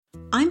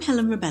I'm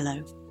Helen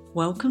Rebello.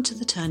 Welcome to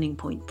the Turning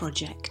Point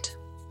Project.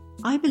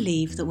 I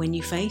believe that when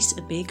you face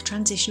a big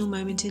transitional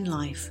moment in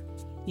life,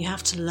 you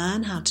have to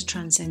learn how to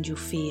transcend your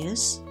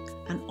fears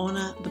and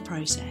honour the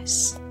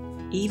process,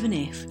 even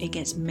if it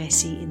gets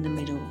messy in the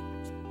middle.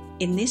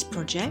 In this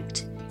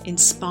project,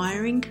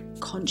 inspiring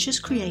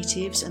conscious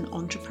creatives and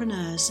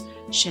entrepreneurs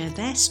share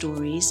their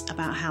stories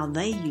about how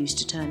they used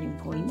a turning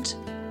point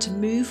to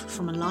move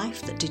from a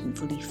life that didn't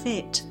fully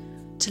fit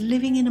to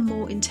living in a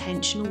more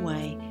intentional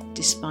way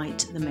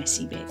despite the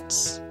messy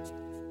bits.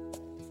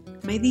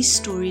 May these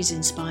stories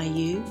inspire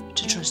you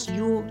to trust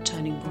your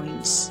turning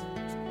points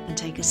and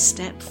take a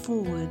step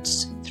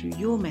forwards through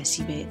your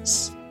messy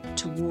bits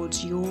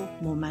towards your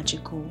more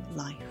magical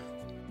life.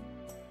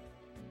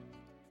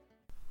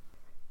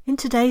 In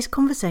today's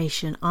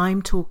conversation,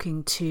 I'm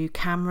talking to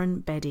Cameron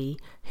Beddy,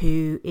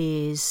 who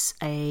is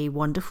a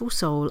wonderful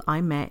soul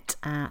I met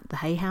at the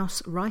Hay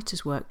House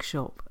Writers'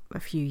 Workshop a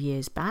few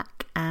years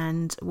back,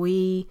 and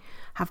we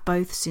have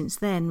both since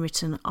then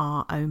written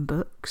our own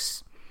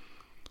books.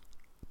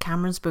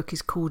 Cameron's book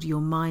is called Your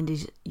Mind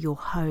is Your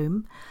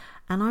Home,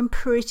 and I'm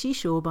pretty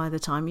sure by the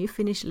time you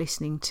finish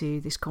listening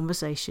to this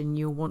conversation,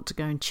 you'll want to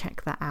go and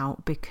check that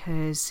out,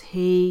 because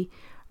he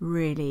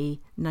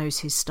really knows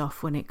his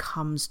stuff when it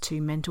comes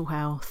to mental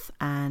health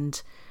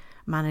and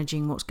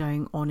managing what's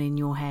going on in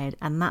your head.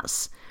 And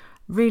that's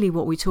really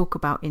what we talk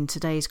about in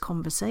today's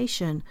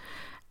conversation.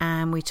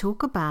 And we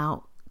talk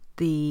about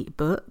the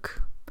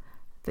book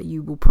that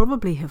you will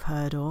probably have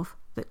heard of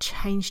that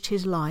changed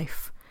his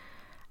life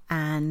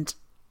and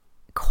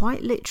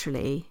quite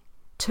literally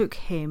took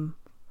him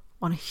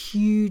on a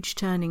huge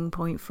turning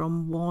point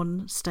from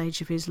one stage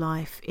of his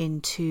life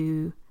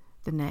into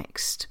the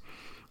next.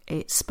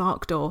 It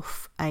sparked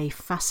off a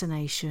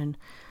fascination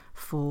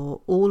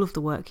for all of the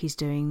work he's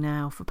doing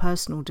now for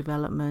personal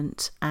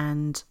development,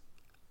 and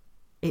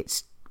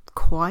it's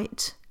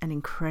quite an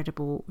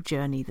incredible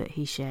journey that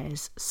he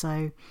shares.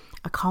 So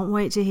I can't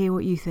wait to hear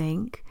what you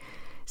think.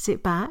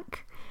 Sit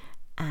back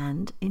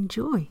and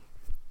enjoy.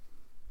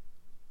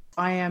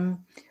 I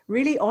am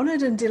really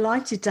honoured and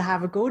delighted to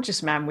have a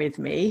gorgeous man with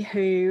me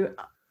who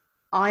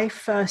I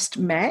first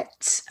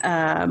met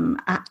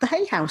at the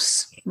Hay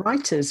House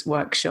Writers'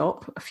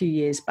 Workshop a few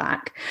years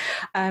back.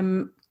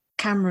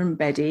 Cameron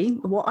Beddy,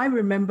 what I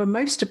remember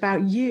most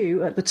about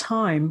you at the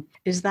time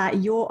is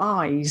that your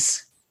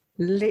eyes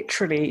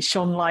literally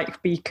shone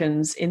like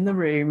beacons in the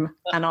room,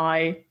 and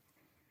I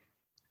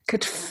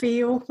could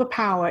feel the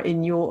power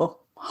in your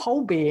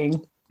whole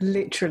being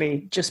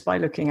literally just by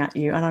looking at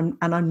you, and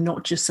I'm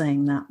not just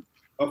saying that.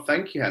 Oh,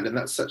 thank you, Helen.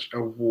 That's such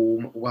a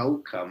warm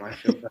welcome. I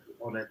feel very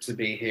honoured to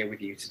be here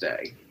with you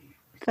today.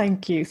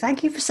 Thank you.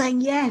 Thank you for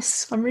saying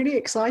yes. I'm really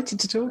excited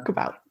to talk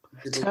about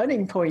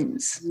turning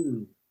points.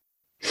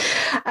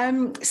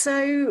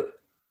 So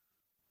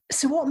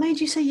what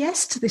made you say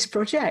yes to this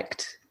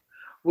project?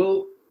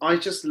 Well, I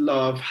just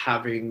love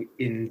having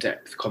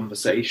in-depth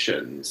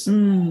conversations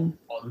on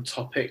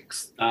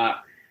topics that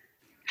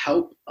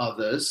help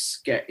others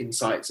get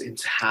insights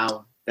into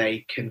how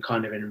they can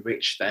kind of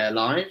enrich their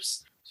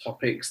lives.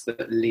 Topics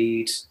that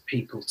lead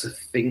people to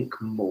think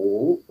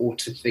more or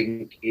to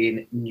think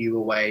in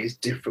newer ways,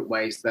 different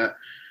ways that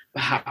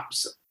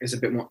perhaps is a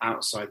bit more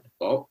outside the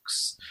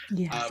box.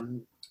 Yes.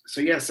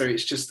 So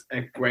it's just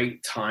a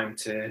great time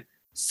to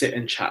sit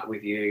and chat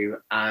with you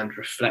and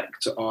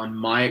reflect on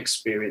my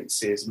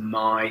experiences,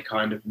 my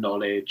kind of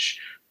knowledge,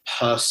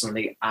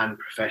 personally and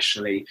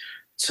professionally,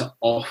 to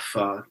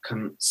offer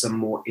some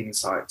more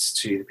insights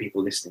to the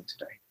people listening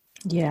today.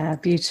 Yeah,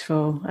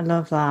 beautiful. I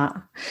love that.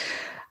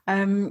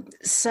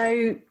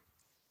 So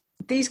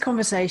these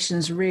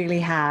conversations really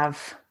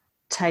have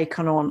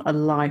taken on a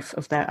life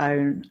of their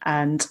own.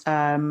 And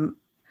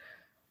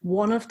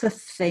one of the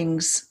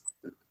things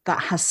that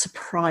has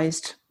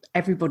surprised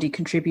everybody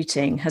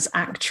contributing has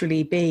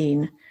actually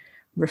been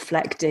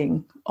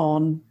reflecting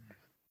on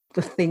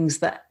the things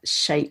that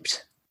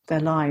shaped their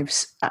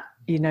lives,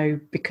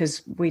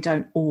 because we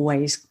don't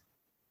always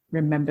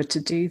remember to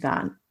do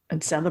that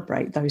and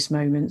celebrate those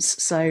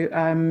moments.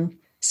 So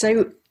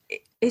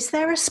is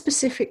there a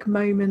specific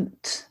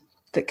moment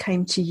that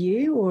came to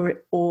you,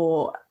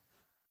 or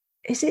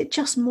is it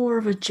just more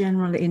of a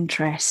general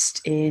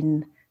interest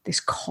in this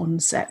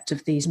concept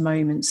of these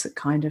moments that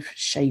kind of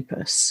shape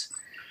us?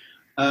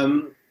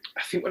 I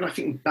think when I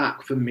think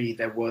back, for me,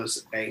 there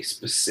was a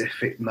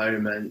specific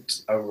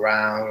moment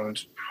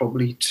around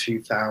probably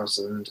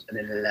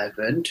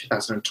 2011,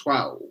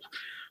 2012,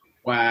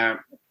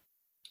 where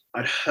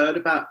I'd heard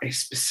about a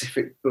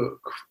specific book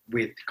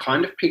with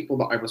kind of people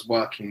that I was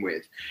working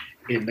with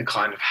in the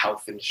kind of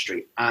health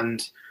industry.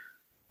 And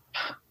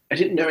I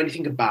didn't know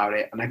anything about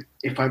it. And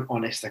if I'm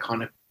honest, I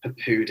kind of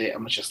poo-pooed it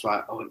and was just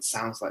like, oh, it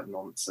sounds like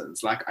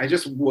nonsense. Like, I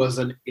just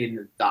wasn't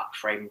in that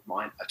frame of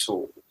mind at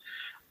all.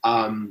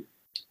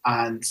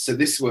 And so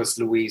this was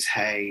Louise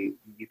Hay,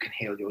 You Can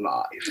Heal Your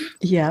Life.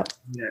 Yeah.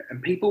 Yeah.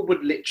 And people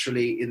would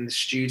literally, in the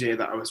studio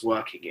that I was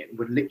working in,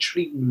 would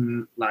literally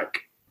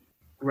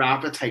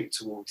gravitate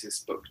towards this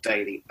book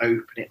daily,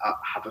 open it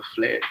up, have a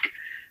flick.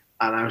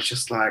 And I was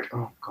just like,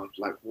 oh God,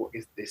 like, what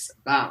is this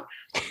about?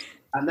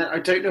 And then I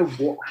don't know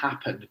what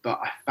happened, but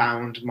I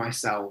found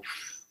myself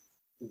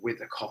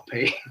with a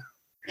copy.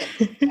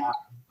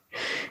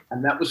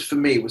 And that was, for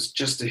me, was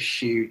just a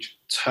huge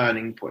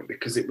turning point,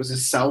 because it was a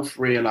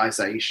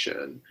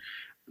self-realization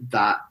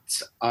that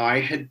I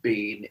had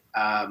been,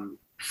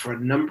 for a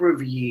number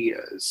of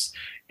years,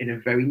 in a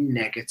very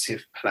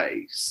negative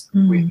place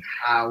with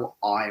how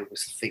I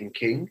was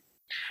thinking.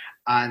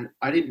 And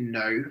I didn't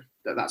know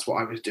that that's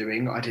what I was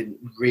doing. I didn't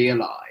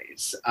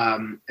realize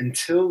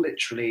until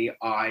literally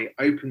I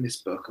opened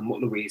this book. And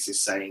what Louise is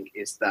saying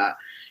is that,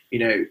 you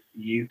know,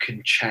 you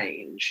can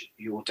change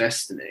your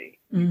destiny,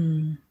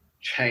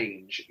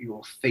 change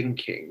your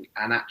thinking,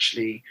 and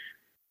actually,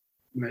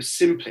 most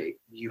simply,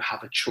 you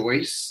have a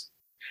choice.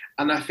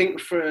 And I think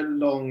for a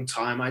long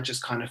time, I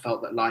just kind of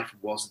felt that life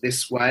was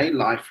this way.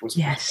 Life was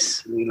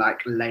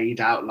like laid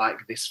out like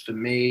this for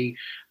me.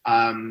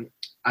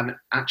 And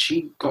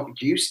actually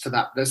got used to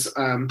that. There's,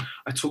 I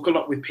talk a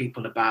lot with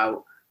people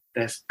about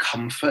there's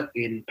comfort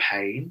in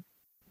pain.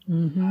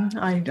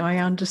 I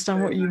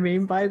understand what you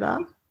mean by that.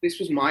 This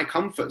was my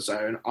comfort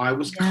zone. I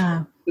was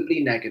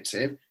comfortably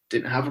negative,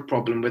 didn't have a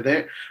problem with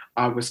it.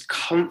 I was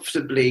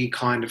comfortably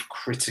kind of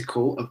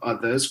critical of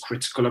others,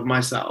 critical of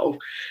myself.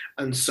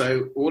 And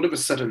so all of a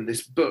sudden,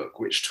 this book,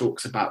 which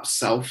talks about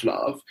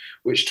self-love,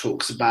 which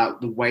talks about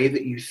the way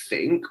that you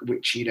think,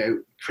 which, you know,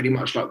 pretty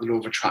much like the law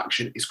of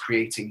attraction, is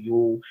creating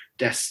your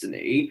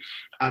destiny.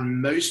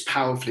 And most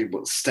powerfully,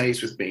 what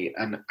stays with me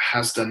and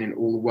has done in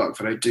all the work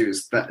that I do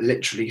is that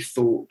literally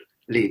thought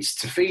leads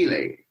to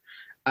feeling.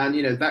 And,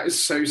 you know, that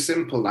is so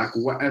simple. Like,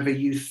 whatever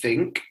you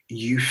think,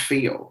 you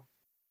feel.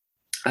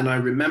 And I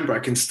remember, I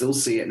can still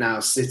see it now,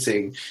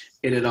 sitting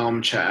in an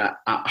armchair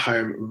at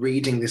home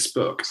reading this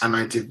book, and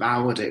I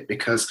devoured it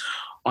because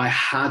I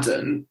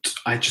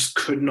just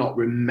could not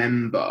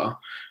remember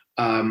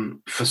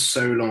for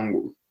so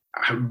long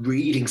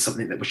reading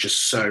something that was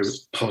just so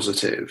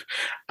positive.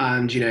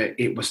 And, you know,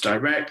 it was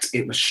direct,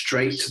 it was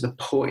straight to the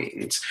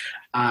point,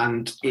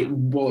 and it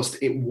was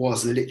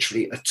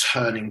literally a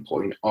turning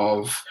point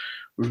of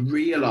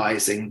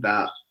realizing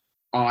that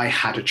I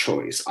had a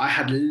choice. I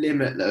had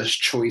limitless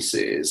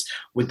choices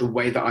with the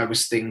way that I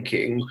was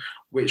thinking,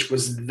 which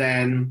was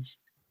then,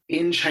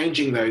 in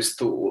changing those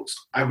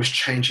thoughts, I was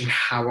changing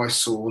how I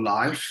saw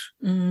life.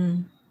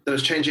 I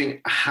was changing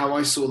how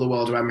I saw the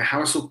world around me,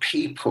 how I saw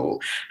people,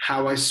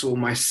 how I saw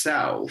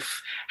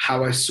myself,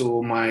 how I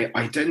saw my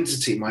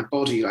identity, my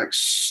body, like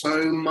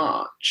so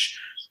much,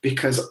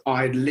 because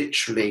I'd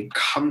literally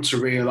come to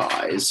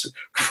realize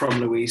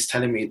from Louise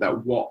telling me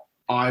that what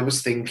I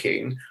was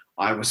thinking,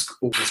 I was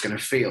always going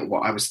to feel.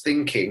 What I was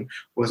thinking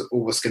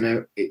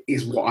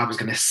is what I was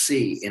going to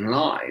see in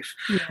life.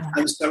 Yeah.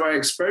 And so I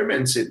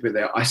experimented with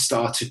it. I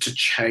started to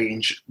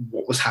change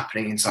what was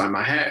happening inside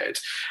my head,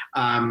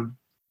 and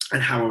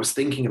how I was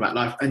thinking about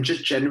life, and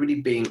just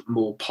generally being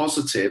more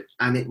positive.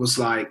 And it was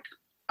like,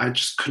 I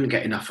just couldn't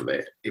get enough of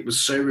it. It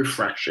was so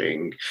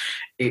refreshing.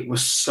 It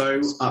was so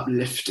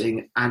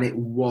uplifting, and it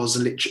was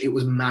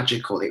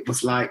magical. It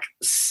was like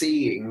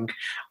seeing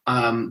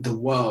the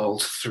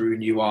world through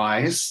new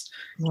eyes.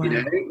 Wow. You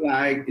know,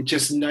 like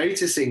just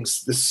noticing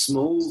the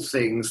small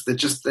things.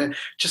 There's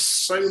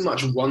just so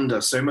much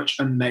wonder, so much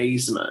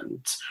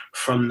amazement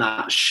from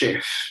that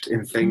shift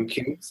in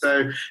thinking.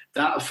 So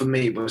that for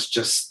me was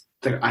just,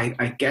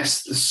 I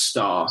guess, the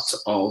start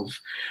of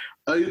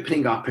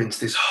opening up into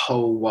this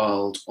whole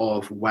world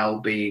of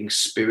well-being,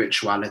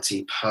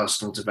 spirituality,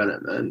 personal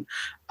development,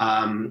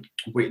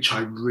 which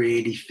I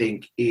really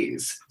think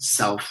is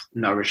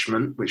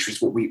self-nourishment, which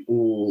is what we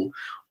all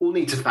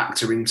need to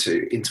factor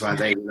into our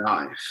daily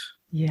life.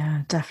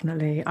 Yeah,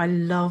 definitely. I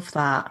love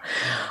that.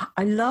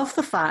 I love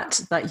the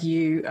fact that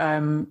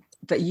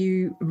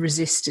you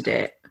resisted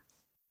it.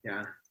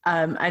 Yeah.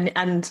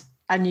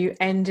 And you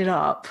ended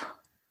up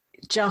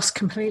just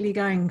completely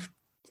going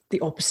the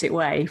opposite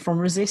way, from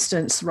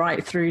resistance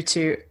right through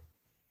to,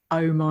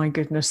 oh my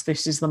goodness,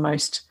 this is the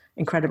most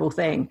incredible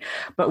thing.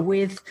 But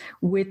with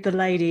the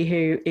lady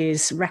who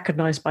is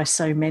recognized by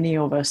so many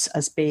of us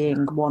as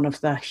being one of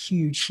the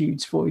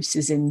huge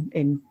voices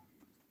in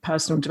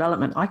personal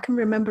development, I can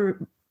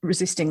remember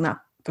resisting that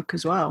book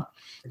as well,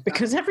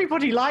 because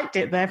everybody liked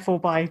it. Therefore,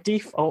 by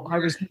default, I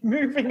was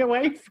moving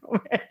away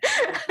from it.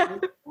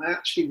 I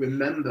actually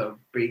remember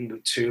being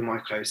with two of my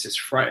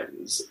closest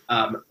friends,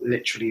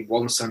 literally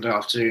one Sunday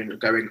afternoon,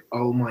 going,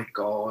 oh my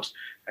God,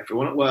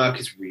 everyone at work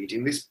is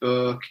reading this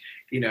book.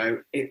 You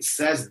know, it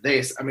says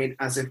this. I mean,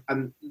 as if,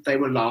 and they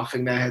were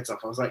laughing their heads off.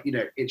 I was like, you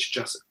know, it's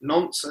just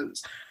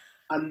nonsense.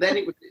 And then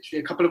it was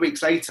literally a couple of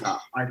weeks later,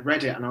 I'd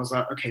read it and I was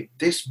like, okay,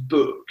 this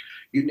book,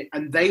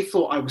 and they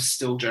thought I was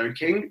still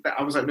joking. But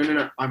I was like,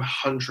 no, I'm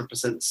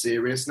 100%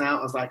 serious now.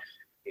 I was like,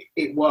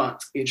 it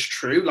worked. It's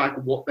true, like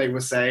what they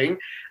were saying.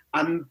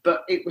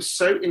 But it was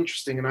so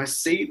interesting, and I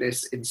see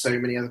this in so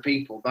many other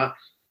people, that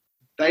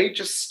they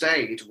just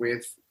stayed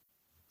with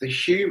the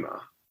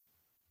humour.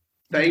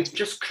 They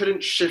just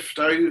couldn't shift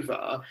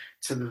over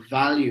to the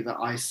value that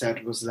I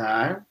said was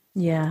there.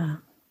 Yeah.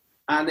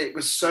 And it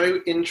was so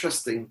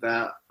interesting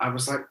that I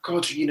was like,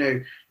 God,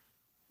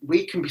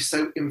 we can be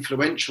so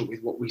influential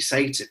with what we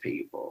say to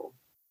people,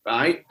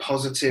 right?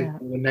 Positive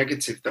or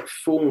negative, that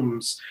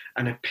forms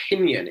an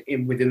opinion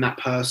within that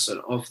person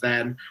of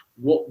then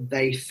what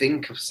they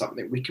think of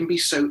something. We can be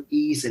so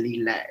easily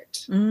led.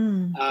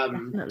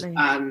 Definitely.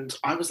 And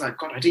I was like,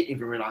 God, I didn't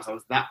even realize I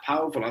was that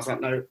powerful. I was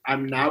like, no,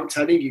 I'm now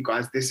telling you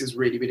guys this is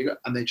really, really good.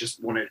 And they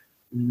just wanted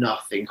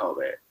nothing of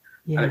it.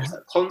 Yeah. And it was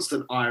like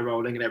constant eye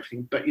rolling and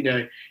everything. But,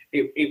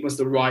 it was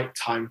the right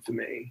time for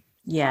me.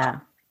 Yeah.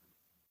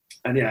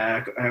 And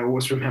yeah, I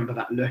always remember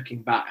that,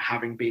 looking back,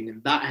 having been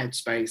in that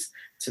headspace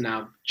to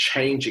now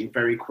changing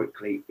very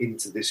quickly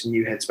into this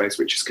new headspace,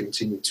 which has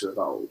continued to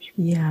evolve.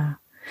 Yeah.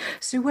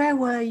 So where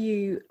were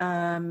you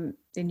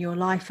in your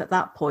life at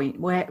that point?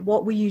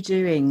 What were you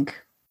doing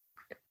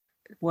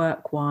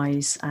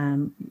work-wise?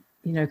 Kind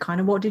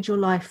of what did your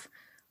life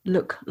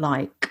look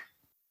like?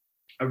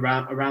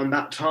 Around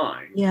that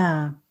time?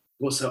 Yeah.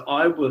 Well, so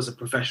I was a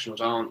professional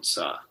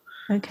dancer.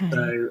 Okay.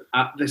 So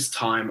at this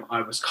time,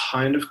 I was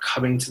kind of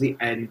coming to the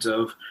end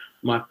of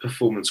my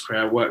performance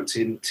career. I worked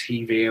in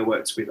TV, I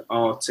worked with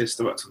artists,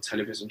 I worked on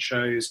television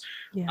shows,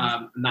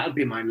 and that had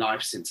been my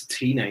life since a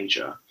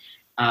teenager.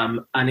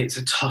 And it's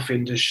a tough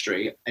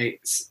industry.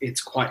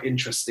 It's quite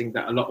interesting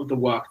that a lot of the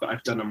work that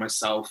I've done on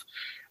myself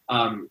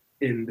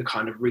in the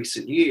kind of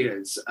recent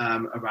years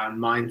around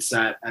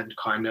mindset and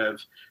kind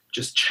of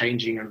just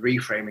changing and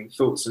reframing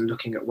thoughts and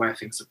looking at where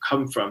things have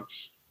come from,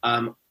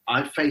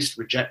 I faced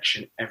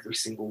rejection every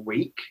single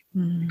week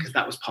because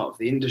that was part of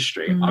the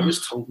industry. I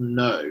was told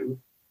no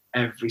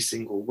every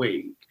single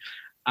week.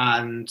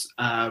 And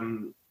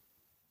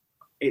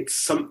it's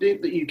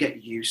something that you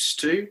get used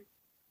to,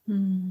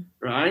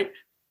 right?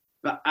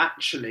 But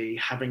actually,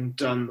 having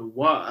done the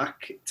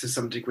work to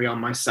some degree on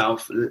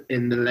myself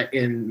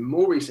in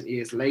more recent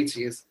years, later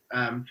years,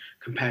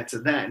 compared to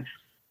then,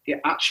 it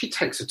actually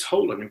takes a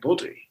toll on your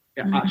body.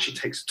 It actually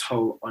takes a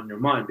toll on your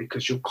mind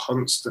because you're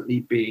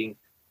constantly being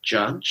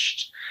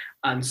judged.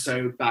 And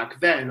so back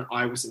then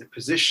I was in a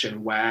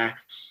position where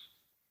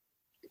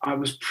I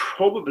was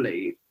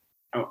probably,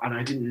 and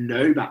I didn't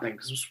know back then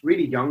because I was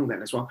really young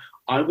then as well,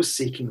 I was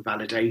seeking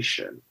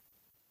validation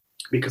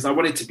because I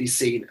wanted to be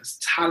seen as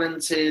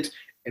talented,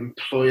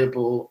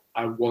 employable.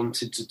 I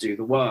wanted to do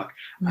the work.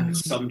 And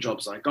some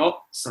jobs I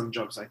got, some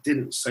jobs I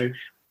didn't. So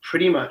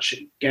pretty much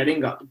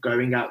getting up,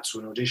 going out to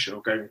an audition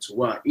or going to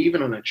work,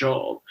 even on a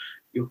job,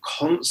 you're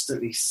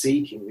constantly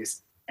seeking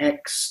this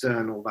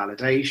external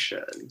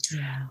validation,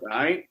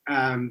 right?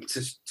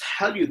 To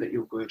tell you that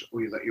you're good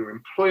or that you're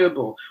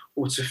employable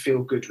or to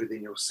feel good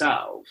within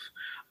yourself.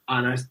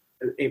 And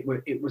it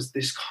was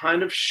this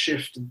kind of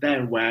shift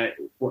then where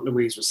what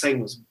Louise was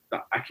saying was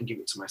that I can give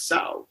it to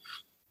myself.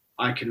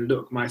 I can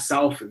look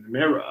myself in the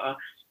mirror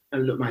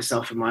and look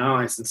myself in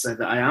my eyes and say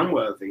that I am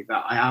worthy,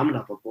 that I am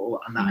lovable,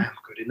 and that I am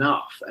good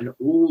enough, and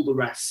all the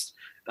rest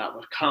that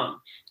would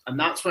come. And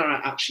that's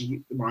where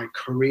my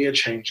career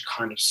change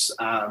kind of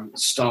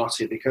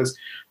started, because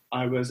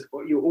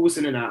you're always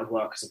in and out of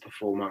work as a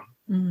performer.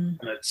 And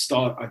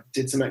I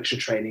did some extra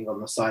training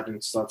on the side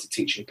and started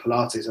teaching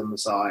Pilates on the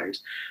side.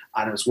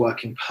 And I was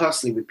working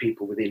personally with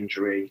people with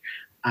injury.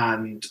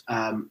 And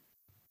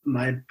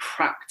my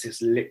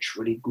practice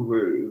literally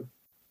grew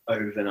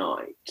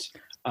overnight.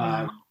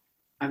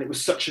 And it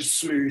was such a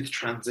smooth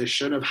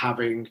transition of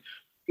having,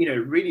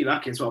 really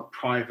lucky as well,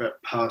 private,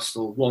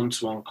 personal,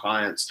 one-to-one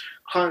clients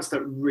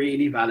that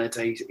really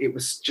validated. It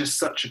was just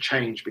such a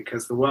change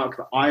because the work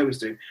that I was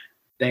doing,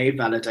 they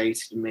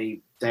validated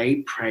me,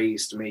 they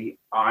praised me,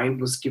 I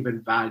was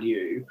given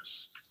value,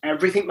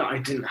 everything that I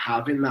didn't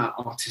have in that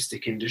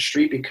artistic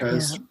industry,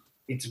 because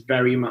it's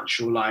very much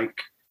you're like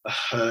a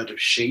herd of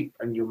sheep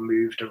and you're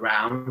moved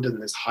around and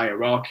there's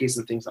hierarchies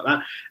and things like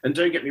that. And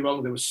don't get me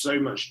wrong, there was so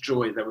much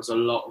joy, there was a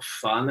lot of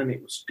fun and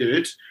it was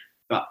good.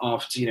 But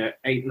after,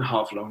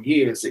 8.5 long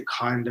years, it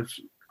kind of,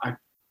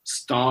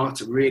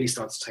 really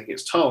started to take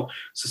its toll.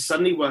 So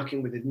suddenly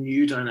working with a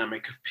new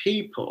dynamic of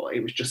people, it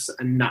was just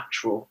a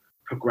natural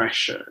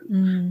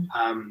progression.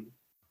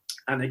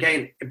 And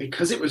again,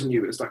 because it was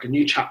new, it was like a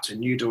new chapter, a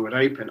new door would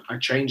open. I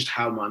changed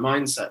how my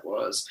mindset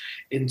was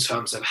in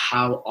terms of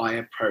how I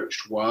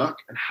approached work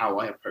and how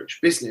I approached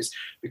business,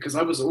 because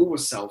I was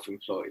always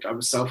self-employed. I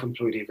was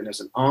self-employed even as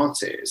an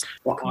artist.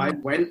 But I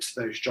went to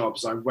those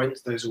jobs, I went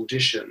to those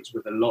auditions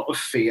with a lot of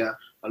fear,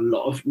 a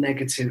lot of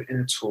negative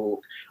inner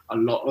talk, a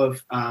lot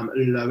of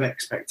low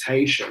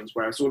expectations,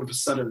 whereas all of a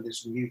sudden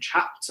this new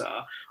chapter,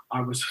 I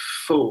was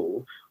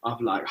full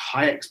of like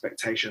high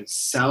expectations,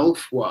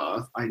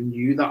 self-worth. I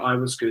knew that I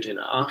was good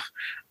enough,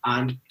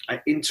 and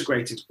I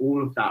integrated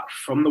all of that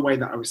from the way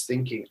that I was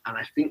thinking. And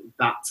I think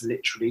that's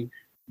literally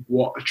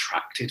what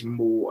attracted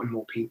more and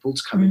more people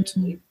to come into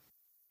me.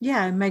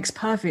 Yeah, it makes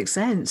perfect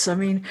sense. I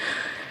mean,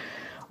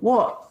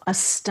 what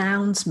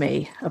astounds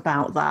me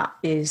about that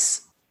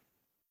is,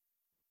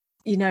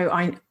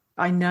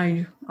 I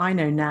know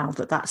now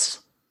that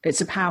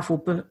it's a powerful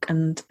book,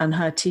 and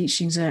her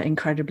teachings are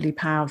incredibly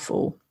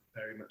powerful.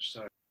 Very much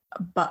so.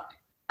 But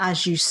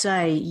as you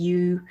say,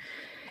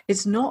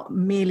 it's not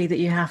merely that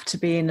you have to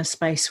be in a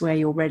space where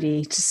you're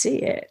ready to see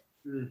it.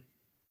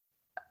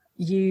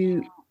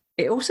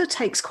 It also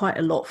takes quite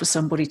a lot for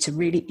somebody to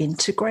really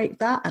integrate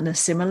that and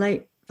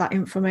assimilate that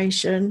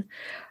information.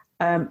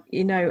 And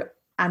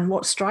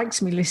what strikes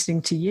me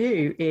listening to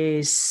you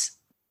is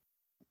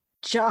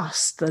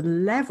just the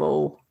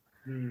level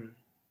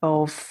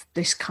of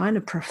this kind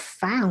of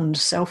profound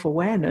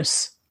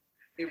self-awareness.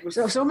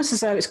 It's almost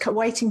as though it's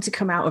waiting to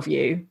come out of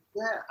you.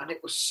 Yeah, and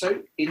it was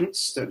so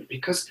instant,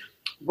 because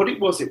what it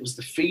was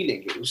the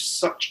feeling. It was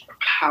such a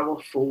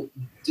powerful,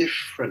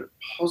 different,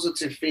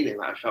 positive feeling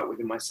that I felt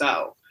within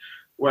myself.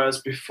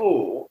 Whereas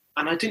before,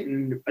 and I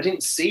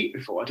didn't see it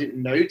before, I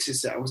didn't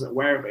notice it, I wasn't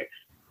aware of it.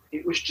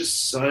 It was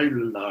just so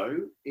low.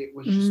 It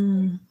was just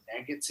so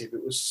negative.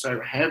 It was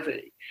so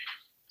heavy.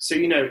 So,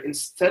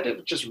 instead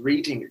of just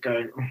reading it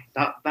going,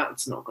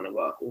 that's not going to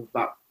work, or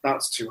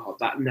that's too hard,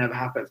 that never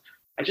happens,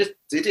 I just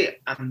did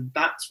it. And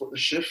that's what the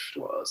shift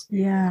was.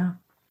 Yeah.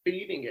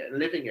 Feeling it and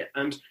living it.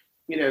 And,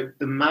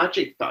 the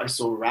magic that I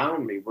saw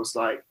around me was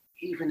like,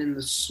 even in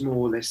the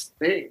smallest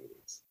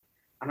things.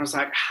 And I was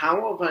like,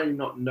 how have I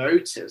not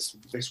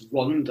noticed this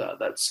wonder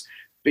that's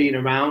been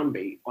around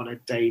me on a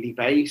daily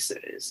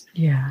basis?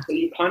 Yeah. So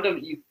you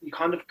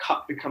kind of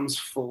cup becomes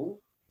full.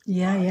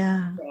 Yeah,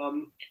 yeah.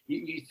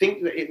 You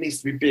think that it needs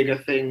to be bigger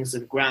things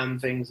and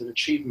grand things and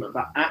achievement,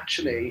 but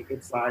actually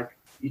it's like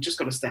you just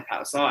got to step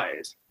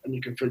outside and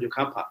you can fill your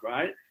cup up,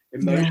 right?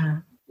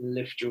 Emotionally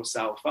lift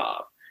yourself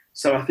up.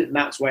 So I think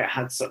that's why it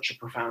had such a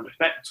profound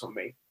effect on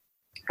me.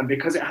 And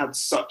because it had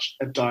such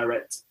a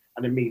direct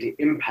and immediate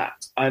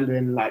impact, I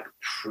then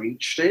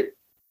preached it,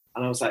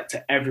 and I was like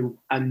to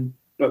everyone,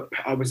 but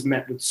I was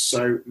met with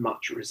so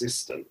much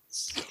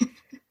resistance.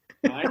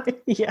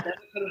 Right? Yeah.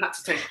 Then I had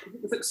to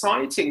it was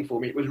exciting for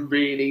me. It was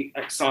really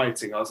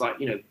exciting. I was like,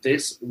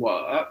 this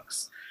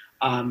works.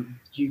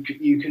 You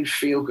can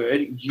feel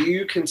good.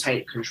 You can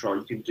take control.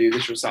 You can do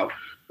this yourself.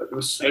 But there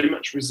was so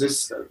much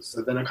resistance.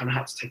 So then I kind of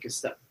had to take a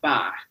step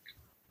back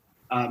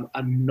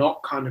and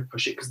not kind of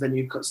push it, because then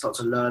you could start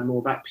to learn more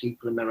about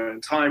people and their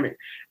own timing.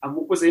 And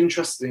what was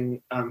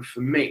interesting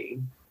for me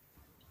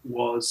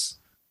was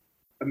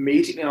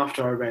immediately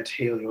after I read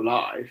Heal Your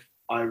Life,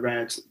 I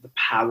read The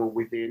Power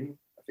Within.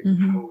 I think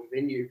The Power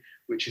Within You,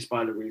 which is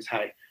by Louise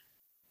Hay.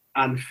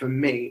 And for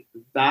me,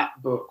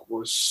 that book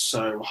was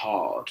so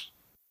hard.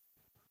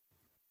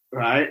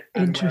 Right?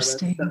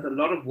 Interesting. There's a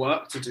lot of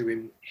work to do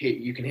in here.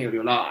 You Can Heal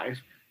Your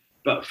Life.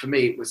 But for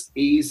me, it was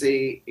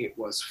easy. It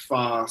was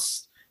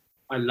fast.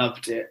 I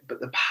loved it. But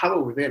The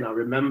Power Within, I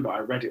remember I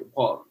read it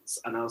once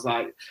and I was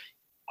like,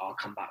 I'll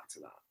come back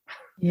to that.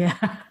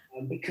 Yeah.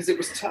 Because it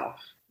was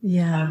tough.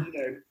 Yeah.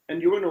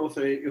 And you're an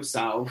author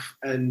yourself,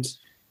 and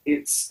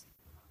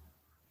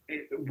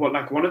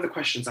one of the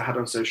questions I had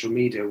on social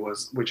media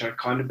was, which I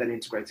kind of then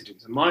integrated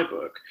into my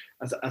book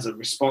as a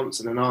response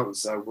and an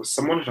answer, was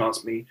someone had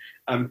asked me,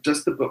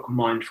 does the book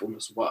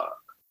Mindfulness work?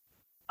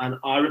 And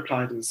I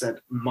replied and said,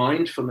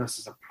 mindfulness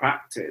as a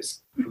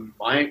practice, from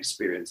my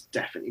experience,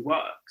 definitely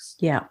works.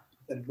 Yeah.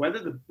 And whether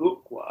the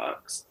book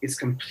works is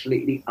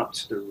completely up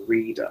to the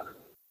reader,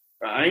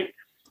 right?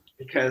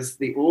 Because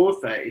the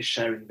author is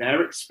sharing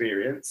their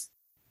experience,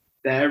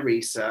 their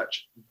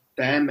research,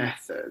 their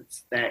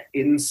methods, their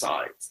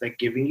insights. They're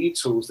giving you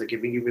tools, they're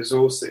giving you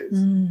resources.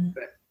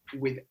 But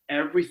with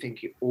everything,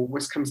 it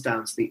always comes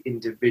down to the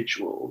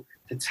individual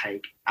to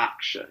take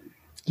action.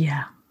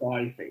 Yeah.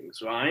 Buy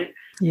things, right?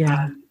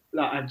 Yeah. And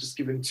I've just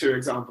given 2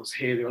 examples.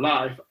 Heal Your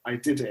Life, I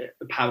did it.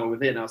 The Power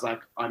Within, I was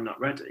like, I'm not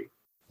ready.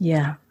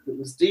 Yeah. It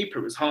was deeper,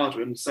 it was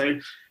harder. And so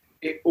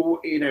it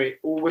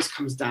always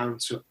comes down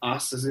to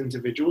us as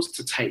individuals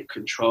to take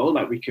control.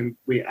 Our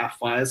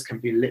fires can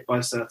be lit by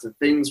certain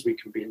things. We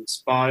can be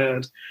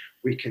inspired.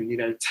 We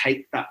can,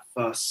 take that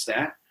first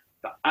step.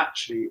 But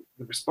actually,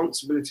 the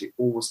responsibility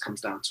always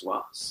comes down to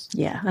us.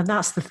 Yeah, and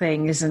that's the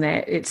thing, isn't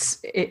it?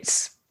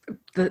 It's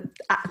the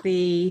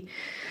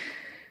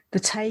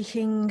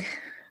taking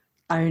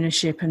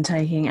ownership and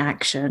taking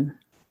action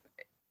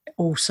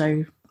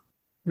also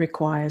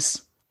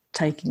requires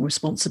taking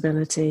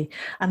responsibility.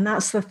 And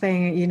that's the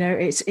thing,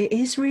 it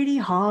is really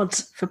hard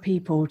for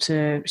people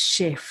to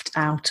shift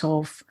out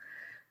of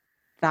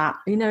that.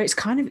 It's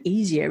kind of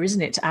easier,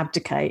 isn't it, to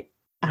abdicate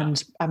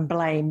and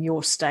blame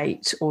your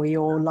state or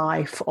your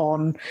life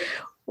on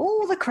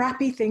all the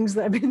crappy things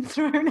that have been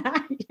thrown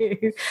at you.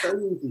 It's so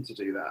easy to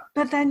do that.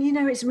 But then,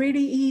 it's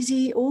really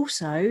easy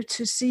also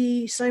to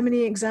see so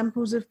many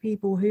examples of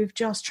people who've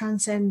just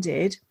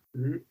transcended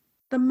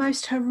the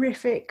most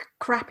horrific,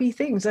 crappy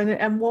things.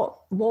 And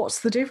what's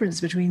the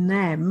difference between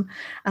them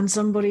and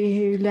somebody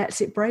who lets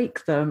it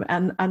break them?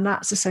 And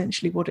that's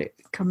essentially what it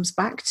comes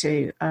back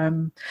to.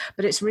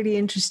 But it's really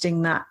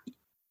interesting that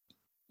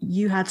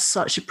you had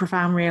such a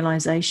profound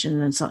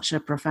realization and such a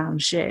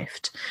profound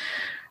shift.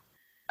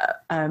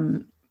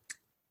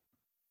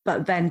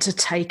 But then to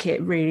take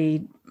it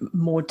really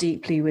more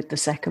deeply with the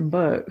second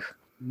book,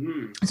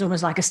 it's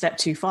almost like a step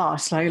too far.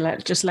 So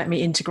let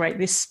me integrate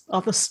this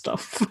other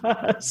stuff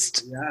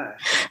first. Yeah.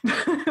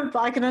 But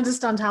I can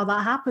understand how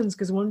that happens,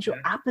 because once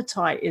your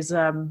appetite is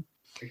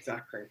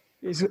Exactly.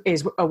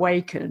 is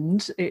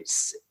awakened,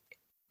 it's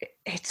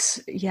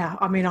yeah.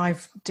 I mean,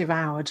 I've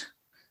devoured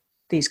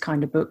these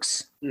kind of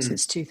books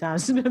since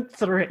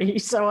 2003,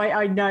 so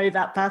I know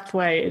that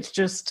pathway. It's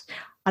just,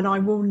 and I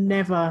will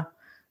never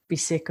be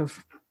sick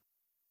of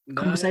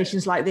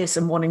conversations like this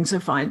and wanting to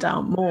find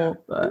out more.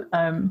 But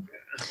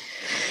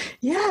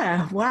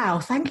yeah, wow,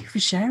 thank you for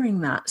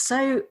sharing that.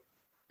 So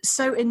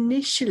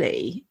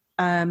initially,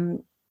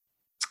 I'm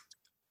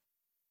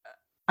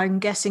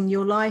guessing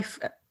your life,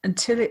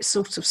 until it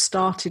sort of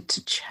started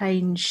to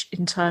change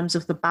in terms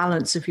of the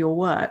balance of your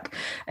work,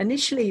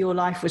 initially your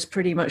life was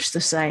pretty much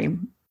the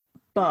same,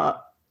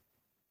 but,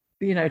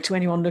 you know, to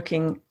anyone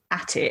looking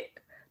at it,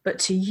 but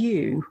to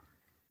you,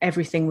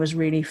 everything was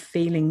really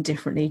feeling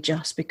differently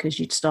just because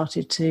you'd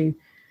started to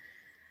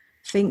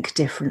think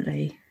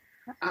differently.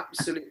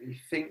 Absolutely.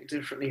 Think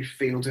differently,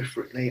 feel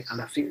differently, and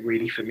I think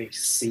really for me,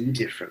 see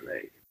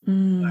differently.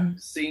 Like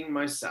seeing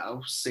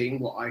myself, seeing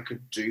what I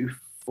could do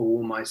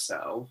for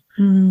myself,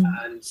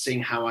 and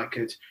seeing how I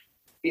could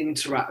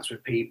interact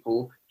with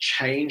people,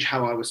 change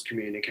how I was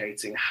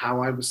communicating,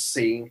 how I was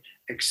seeing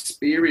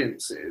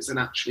experiences, and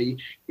actually,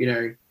 you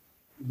know,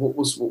 what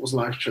was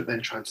life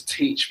then trying to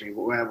teach me?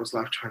 Where was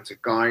life trying to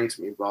guide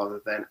me,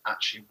 rather than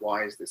actually,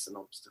 why is this an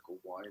obstacle?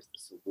 Why is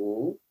this a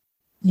wall?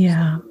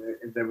 Yeah. So,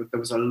 there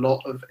was a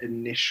lot of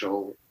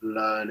initial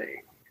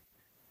learning,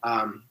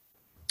 and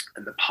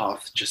the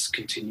path just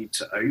continued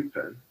to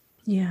open.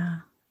 Yeah.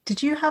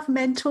 Did you have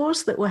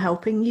mentors that were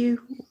helping you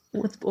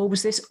with, or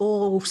was this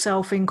all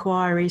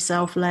self-inquiry,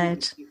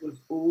 self-led? It was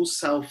all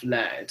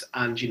self-led,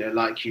 and, you know,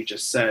 like you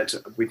just said,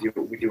 with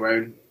your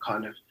own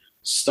kind of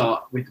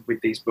start with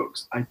these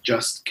books, I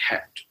just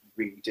kept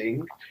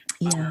reading.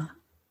 Yeah.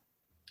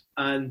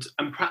 And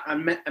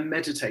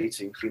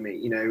meditating for me,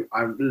 you know,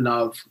 I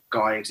love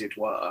guided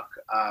work.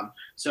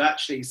 So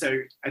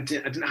I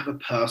didn't have a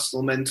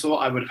personal mentor.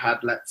 I would have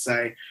had, let's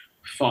say,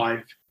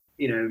 5,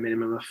 you know,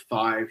 minimum of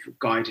 5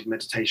 guided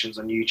meditations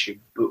on YouTube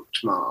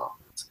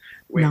bookmarked,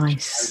 which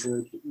nice.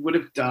 I would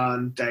have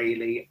done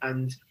daily.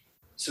 And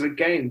so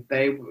again,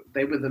 they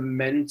were the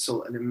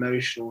mental and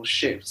emotional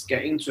shifts,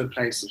 getting to a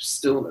place of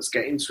stillness,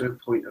 getting to a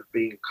point of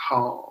being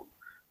calm.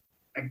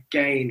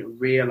 Again,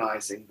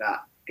 realizing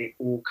that it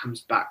all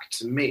comes back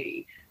to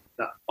me,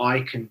 that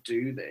I can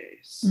do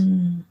this.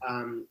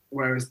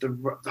 Whereas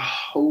the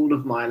whole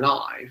of my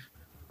life,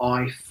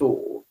 I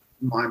thought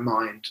my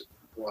mind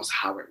was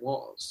how it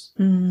was.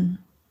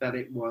 That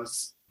it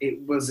was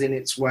in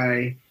its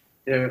way,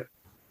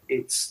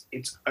 its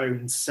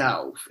own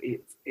self,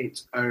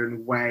 its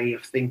own way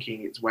of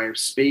thinking, its way of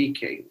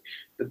speaking.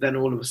 But then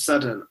all of a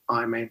sudden,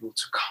 I'm able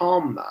to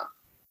calm that,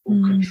 or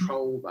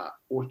control that,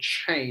 or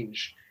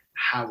change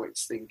how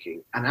it's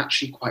thinking, and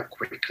actually quite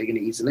quickly and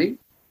easily.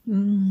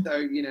 So,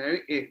 you know,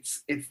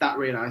 it's that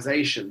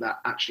realization that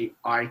actually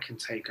I can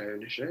take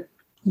ownership.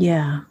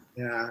 Yeah.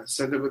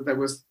 So there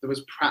was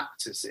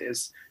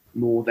practices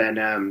more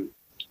than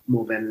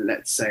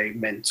let's say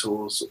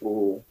mentors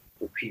or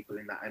people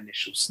in that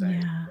initial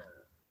stage. Yeah.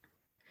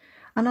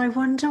 And I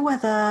wonder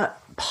whether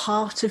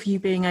part of you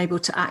being able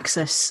to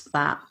access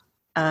that,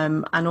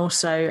 and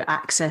also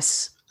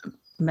access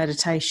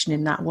meditation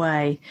in that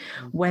way,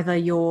 whether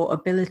your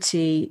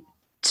ability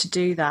to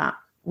do that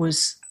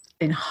was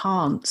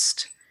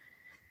enhanced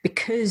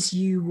because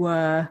you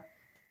were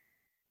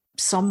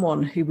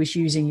someone who was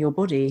using your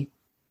body.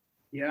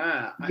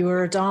 Yeah. You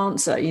were a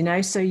dancer, you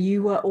know, so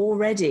you were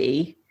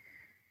already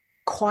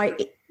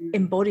quite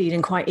embodied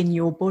and quite in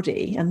your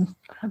body. And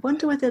I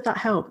wonder whether that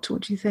helped.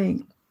 What do you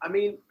think? I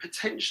mean,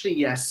 potentially,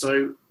 yes.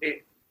 So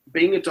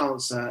being a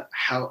dancer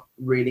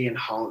really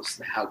enhanced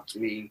and helped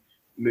me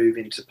move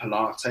into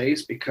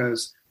Pilates,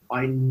 because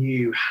I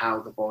knew how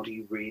the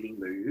body really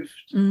moved,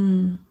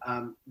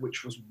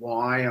 which was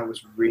why I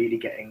was really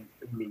getting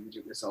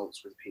immediate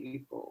results with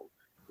people,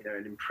 you know,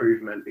 an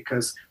improvement.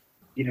 Because,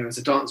 you know, as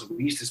a dancer,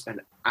 we used to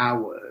spend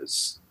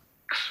hours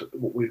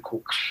what we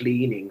call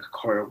cleaning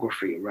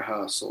choreography and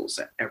rehearsals,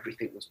 so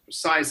everything was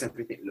precise,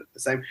 everything looked the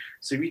same.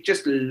 So you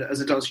just, as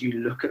a dancer, you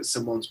look at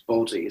someone's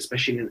body,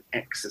 especially in an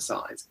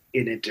exercise,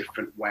 in a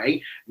different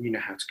way. And you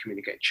know how to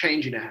communicate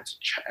change, you know how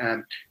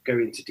to go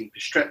into deeper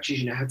stretches,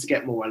 you know how to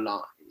get more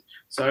aligned.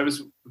 So I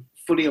was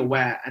fully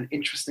aware, and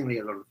interestingly,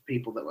 a lot of the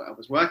people that I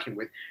was working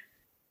with,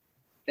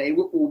 they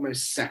were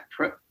almost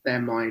separate,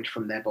 their mind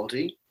from their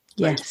body.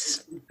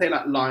 Yes. They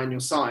like lie on your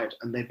side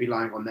and they'd be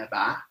lying on their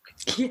back.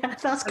 Yeah,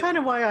 that's kind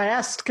of why I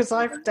asked, because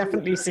I've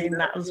definitely seen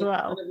that as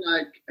well.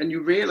 And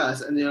you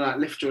realise, and you're like,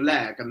 lift your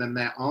leg, and then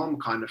their arm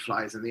kind of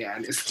flies in the air.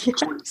 And it's,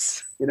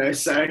 yes. You know,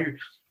 so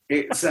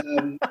it's,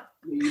 you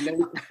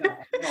know.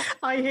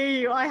 I hear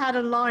you. I had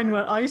a line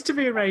where I used to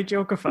be a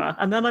radiographer,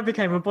 and then I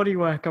became a body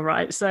worker,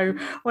 right? So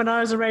when I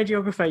was a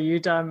radiographer,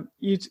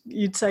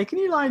 you'd say, "Can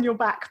you lie on your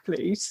back,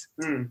 please?"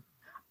 And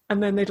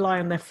then they'd lie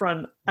on their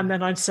front, and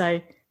then I'd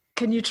say,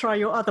 "Can you try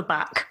your other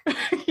back?"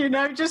 You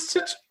know, just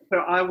to. So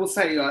I will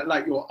say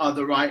like your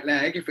other right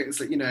leg, if it's,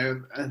 you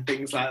know, and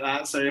things like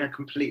that. So I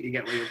completely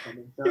get where you're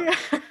coming from. Yeah.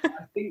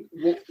 I think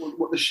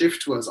what the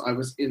shift was, I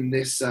was in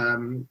this,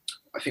 I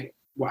think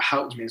what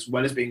helped me, as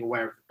well as being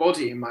aware of the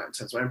body in my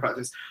terms of my own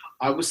practice,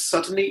 I was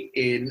suddenly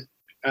in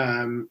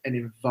an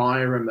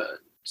environment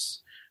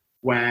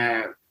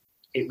where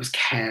it was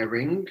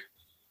caring,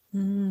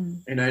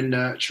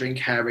 nurturing,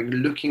 caring,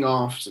 looking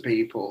after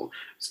people.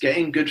 It's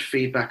getting good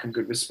feedback and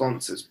good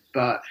responses.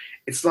 But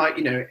it's like,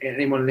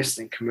 anyone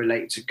listening can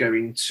relate to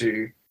going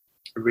to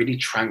a really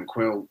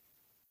tranquil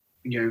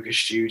yoga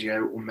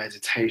studio or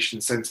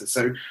meditation center.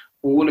 So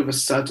all of a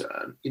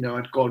sudden,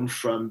 I'd gone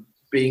from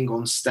being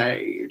on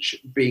stage,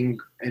 being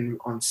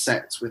on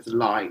sets with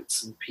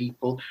lights and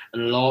people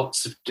and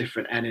lots of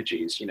different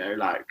energies,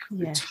 like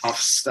the tough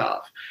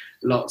stuff,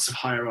 lots of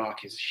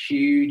hierarchies,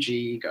 huge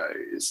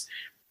egos,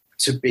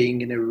 to being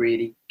in a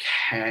really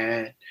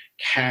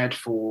cared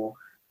for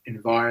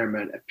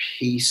environment, a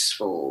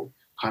peaceful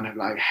kind of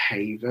like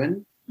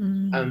haven.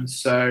 And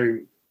so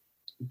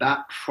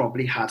that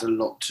probably had a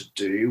lot to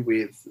do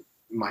with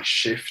my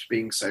shift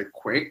being so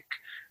quick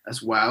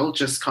as well,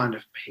 just kind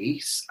of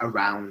peace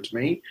around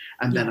me.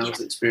 And then I was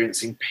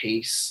experiencing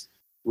peace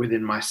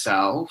within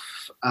myself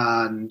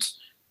and,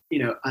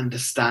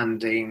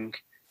 understanding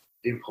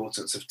the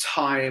importance of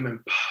time and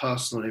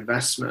personal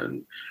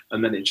investment.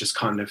 And then it just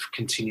kind of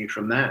continued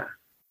from there.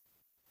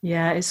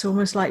 Yeah, it's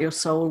almost like your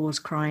soul was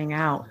crying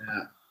out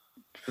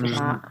for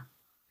that.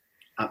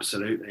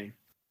 Absolutely.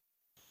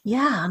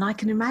 Yeah, and I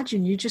can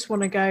imagine you just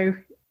want to go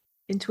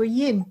into a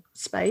yin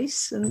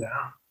space and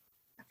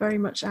very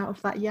much out of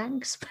that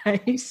yang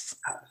space.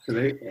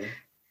 Absolutely.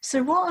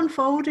 So what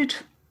unfolded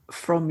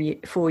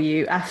for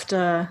you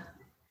after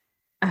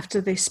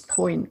this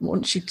point,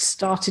 once you'd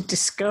started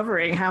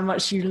discovering how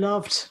much you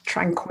loved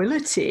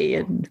tranquility?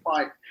 And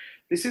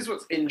this is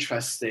what's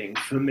interesting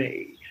for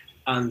me,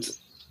 and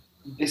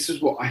this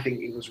is what I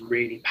think it was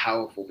really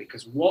powerful,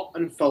 because what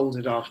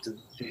unfolded after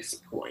this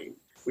point,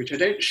 which I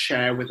don't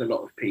share with a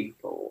lot of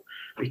people,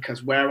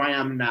 because where I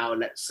am now,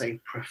 let's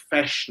say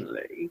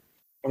professionally,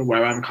 and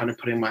where I'm kind of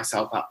putting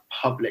myself up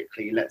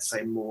publicly, let's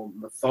say more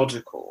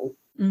methodical,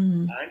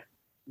 right?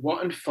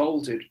 What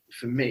unfolded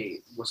for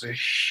me was a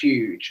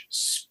huge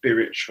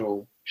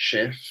spiritual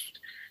shift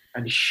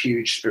and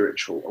huge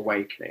spiritual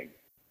awakening.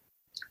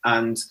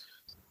 And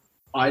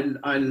I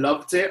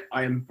loved it,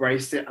 I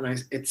embraced it,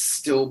 and it's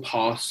still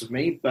part of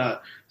me.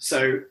 But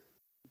so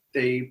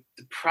the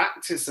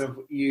practice of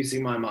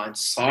using my mind,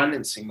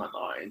 silencing my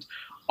mind,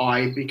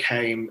 I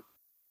became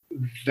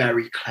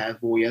very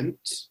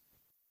clairvoyant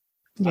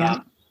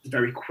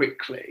very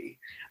quickly.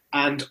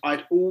 And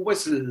I'd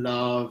always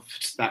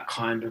loved that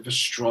kind of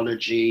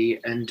astrology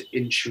and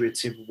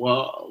intuitive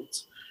world.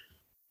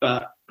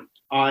 But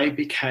I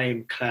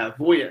became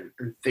clairvoyant,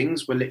 and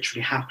things were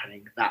literally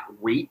happening that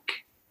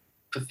week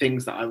for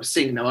things that I was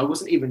seeing. Now, I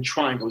wasn't even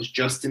trying, I was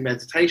just in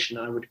meditation,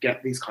 and I would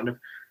get these kind of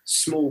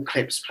small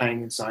clips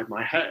playing inside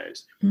my head,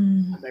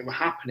 and they were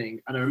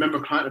happening. And I remember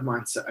a client of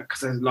mine said,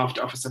 because I laughed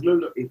it off, I said,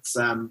 look, it's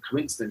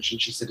coincidence.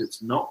 And she said,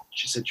 it's not.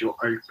 She said, you're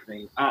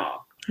opening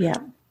up. Yeah.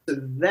 So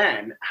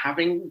then,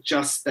 having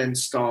just then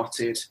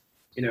started,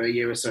 a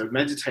year or so of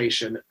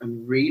meditation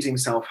and reading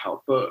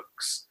self-help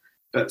books,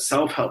 but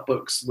self-help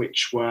books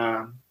which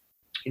were,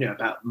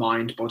 about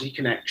mind-body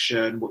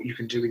connection, what you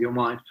can do with your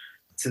mind,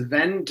 to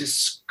then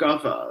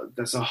discover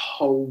there's a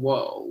whole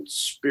world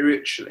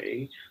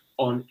spiritually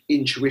on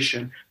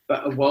intuition,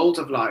 but a world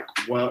of like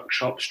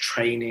workshops,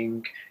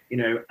 training,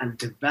 and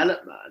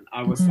development.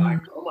 I was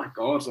like, oh my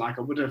God, like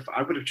I would have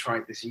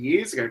tried this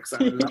years ago, because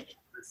I love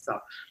this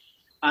stuff.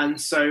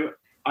 And so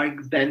I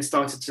then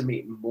started to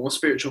meet more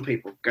spiritual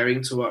people,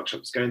 going to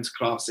workshops, going to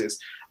classes,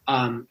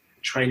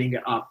 training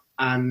it up.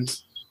 And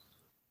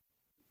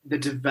the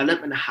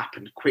development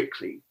happened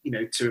quickly,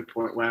 to a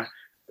point where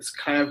it's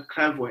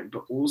clairvoyant,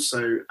 but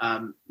also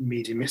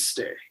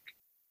mediumistic.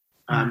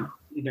 And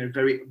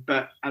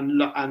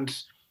I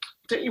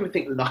don't even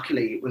think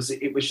luckily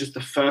it was just the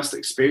first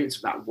experience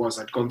of that was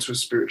I'd gone to a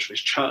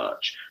spiritualist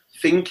church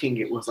thinking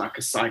it was like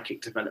a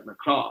psychic development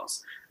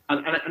class.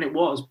 And it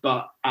was,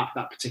 but at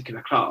that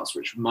particular class,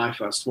 which was my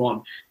first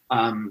one,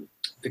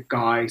 the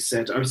guy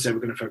said, we're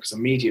going to focus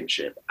on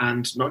mediumship,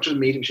 and not just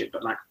mediumship,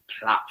 but like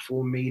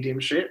platform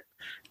mediumship.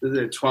 There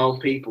were 12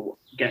 people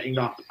getting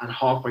up, and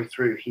halfway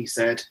through he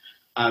said,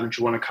 do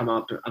you want to come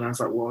up? And I was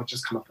like, well, I'll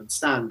just come up and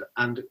stand.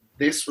 And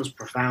this was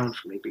profound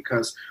for me,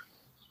 because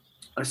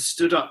I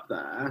stood up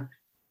there.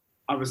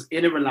 I was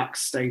in a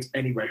relaxed state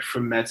anyway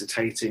from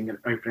meditating and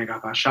opening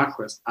up our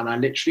chakras, and I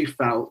literally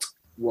felt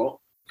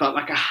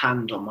like a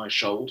hand on my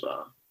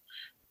shoulder.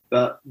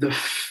 But the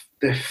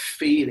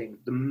feeling,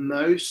 the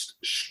most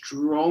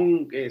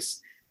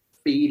strongest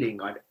feeling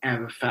I'd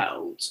ever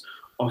felt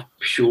of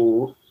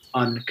pure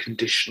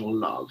unconditional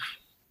love.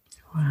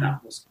 Wow.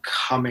 That was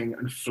coming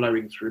and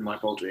flowing through my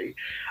body.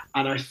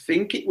 And I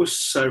think it was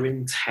so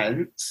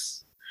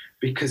intense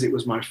because it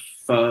was my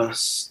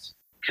first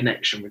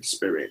connection with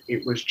spirit.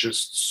 It was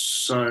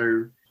just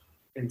so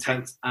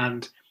intense.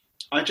 And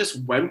I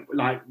just went,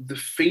 like, the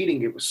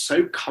feeling, it was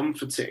so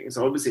comforting.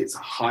 So obviously it's a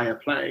higher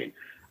plane.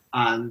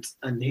 And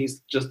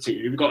he's just, have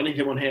you got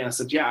anything on here? I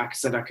said, yeah. I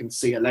said, I can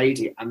see a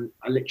lady. And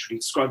I literally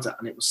described it.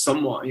 And it was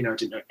someone, I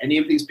didn't know any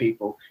of these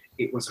people.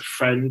 It was a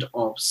friend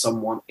of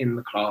someone in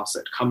the class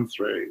that had come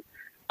through.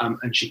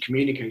 And she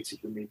communicated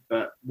with me.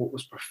 But what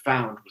was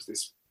profound was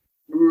this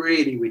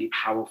really, really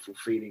powerful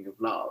feeling of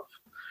love.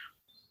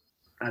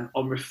 And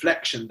on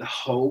reflection, the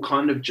whole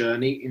kind of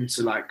journey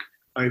into like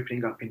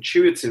opening up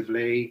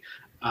intuitively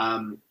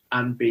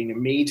and being a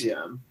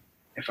medium,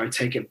 if I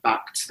take it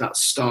back to that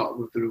start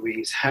with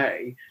Louise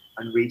Hay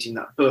and reading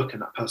that book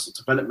and that personal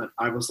development,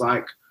 I was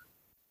like,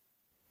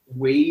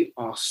 we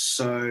are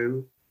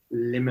so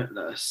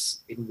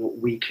limitless in what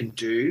we can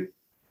do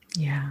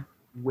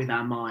with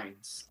our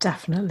minds.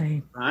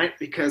 Definitely. Right?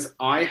 Because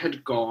I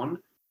had gone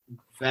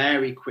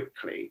very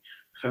quickly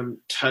from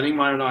turning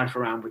my life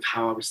around with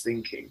how I was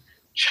thinking,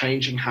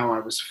 changing how I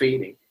was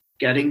feeling,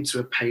 getting to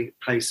a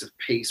place of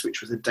peace,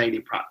 which was a daily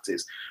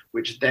practice,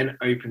 which then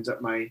opened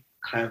up my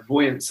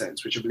clairvoyant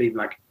sense, which I believe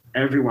like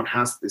everyone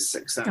has this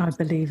sixth sense. I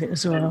believe it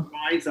as well. And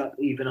rise up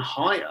even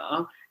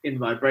higher in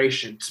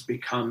vibration to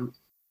become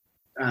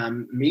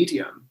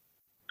medium,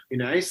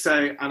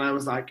 So, and I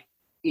was like,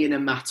 in a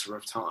matter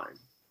of time.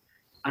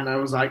 And I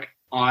was like,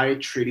 I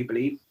truly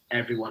believe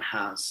everyone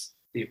has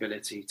the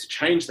ability to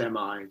change their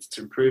minds,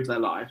 to improve their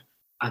life,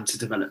 and to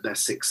develop their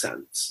sixth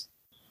sense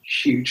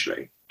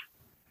hugely.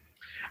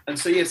 And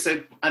so,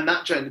 and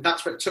that journey,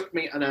 that's where it took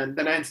me. And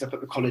then I ended up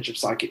at the College of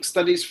Psychic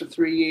Studies for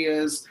 3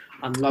 years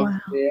and loved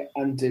it.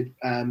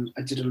 And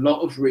I did a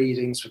lot of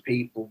readings for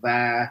people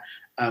there.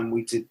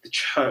 We did the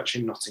church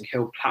in Notting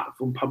Hill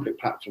public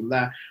platform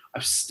there. I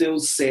still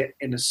sit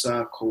in a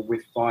circle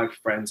with 5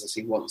 friends I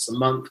see once a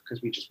month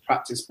because we just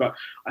practice. But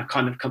I've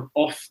kind of come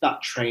off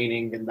that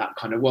training and that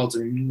kind of world.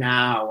 And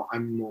now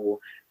I'm more,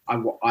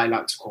 what I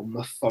like to call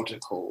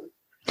methodical.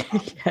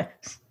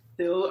 Yes.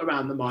 Still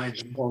around the mind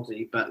and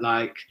body, but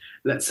like,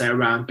 let's say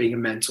around being a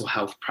mental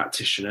health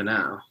practitioner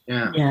now.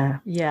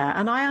 Yeah.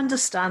 And I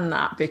understand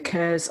that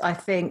because I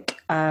think,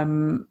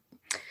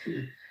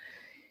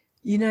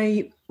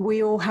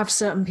 we all have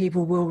certain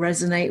people we'll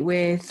resonate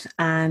with,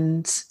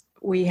 and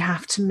we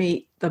have to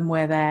meet them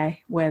where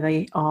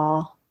they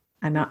are.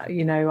 And,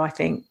 I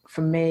think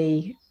for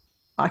me,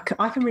 I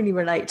can really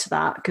relate to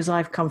that because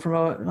I've come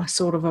from a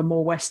sort of a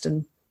more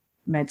Western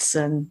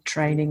medicine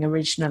training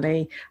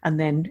originally, and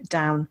then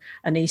down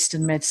an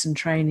Eastern medicine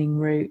training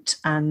route,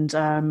 and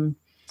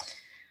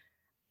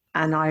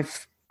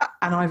I've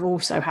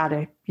also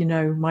had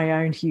my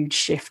own huge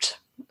shift,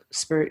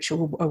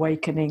 spiritual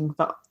awakening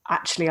that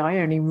actually I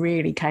only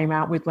really came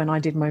out with when I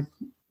did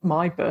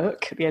my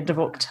book at the end of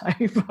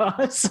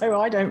October.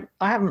 So I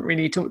haven't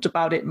really talked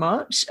about it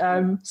much.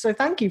 So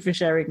thank you for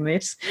sharing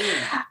this.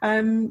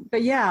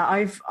 But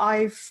yeah,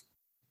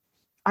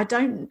 I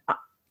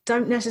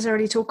don't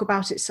necessarily talk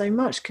about it so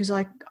much because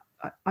I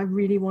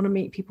really want to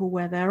meet people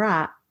where they're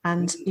at,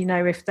 and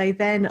if they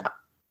then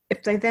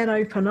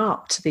open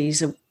up to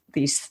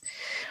these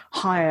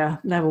higher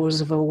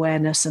levels of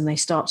awareness and they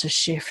start to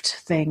shift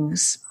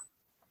things,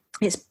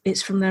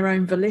 it's from their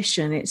own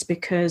volition. It's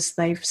because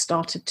they've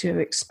started to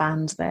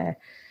expand their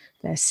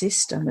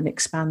system and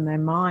expand their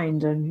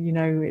mind, and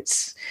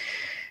it's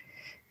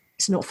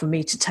not for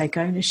me to take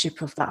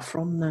ownership of that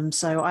from them.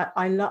 So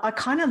I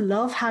kind of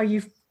love how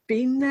you've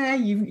been there,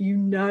 you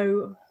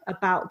know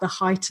about the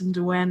heightened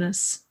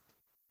awareness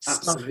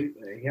absolutely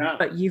stuff, yeah,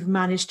 but you've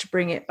managed to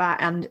bring it back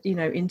and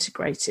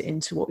integrate it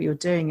into what you're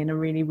doing in a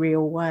really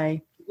real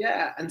way,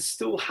 and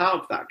still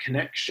have that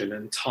connection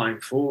and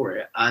time for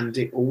it. And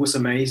it always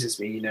amazes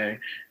me,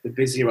 the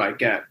busier I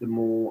get, the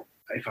more,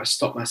 if I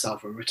stop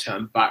myself and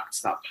return back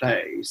to that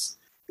place,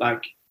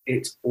 like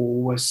it's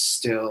always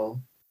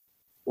so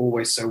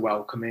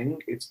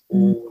welcoming, it's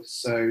always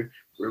so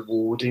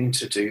rewarding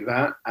to do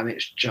that, and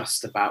it's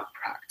just about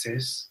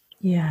practice.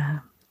 Yeah,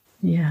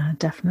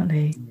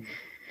 definitely.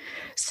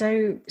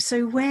 So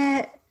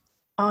where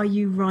are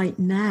you right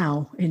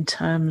now in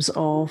terms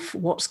of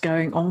what's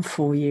going on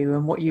for you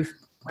and what you've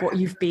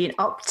been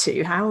up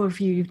to? How have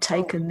you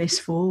taken this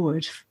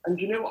forward? And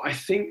what I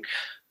think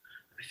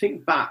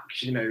back,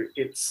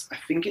 I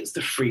think it's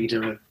the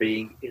freedom of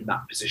being in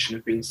that position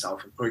of being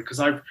self-employed, because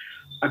I've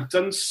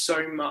done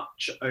so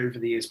much over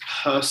the years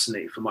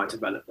personally for my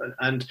development,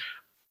 and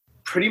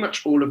pretty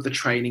much all of the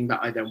training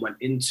that I then went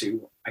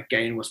into,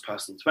 again, was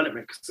personal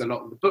development, because a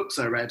lot of the books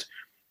I read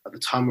at the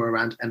time were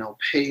around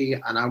NLP,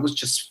 and I was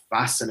just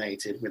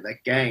fascinated with,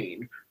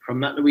 again, from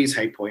that Louise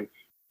Hay point,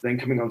 then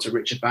coming on to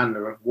Richard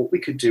Bandler, of what we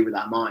could do with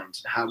our mind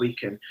and how we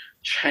can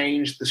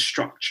change the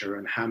structure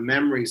and how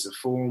memories are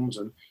formed,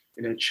 and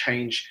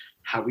change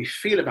how we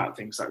feel about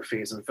things like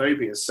fears and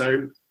phobias.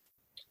 So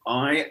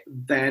I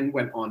then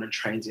went on and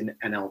trained in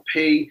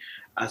NLP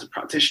as a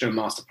practitioner,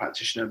 master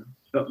practitioner,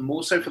 but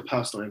more so for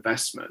personal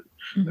investment.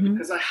 But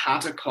because I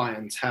had a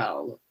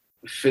clientele,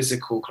 a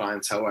physical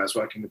clientele where I was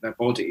working with their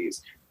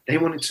bodies, they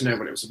wanted to know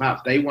what it was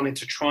about. They wanted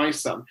to try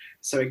some.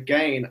 So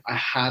again,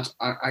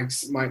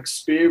 my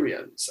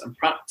experience and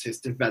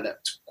practice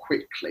developed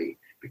quickly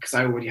because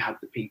I already had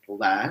the people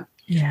there.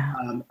 Yeah.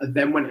 I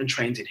then went and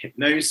trained in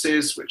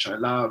hypnosis, which I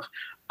love,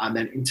 and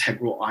then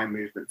integral eye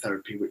movement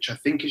therapy, which I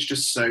think is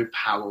just so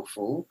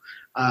powerful.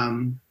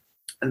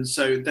 And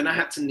so then I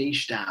had to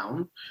niche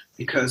down,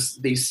 because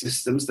these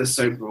systems, they're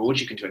so broad.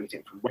 You can do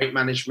anything from weight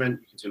management,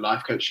 you can do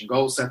life coaching,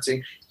 goal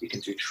setting, you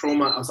can do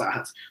trauma. I was like,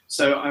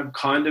 so I'm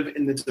kind of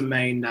in the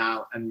domain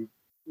now and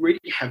really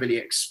heavily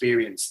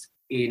experienced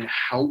in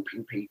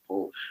helping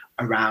people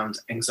around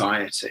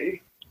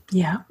anxiety.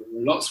 Yeah.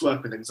 Lots of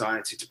work with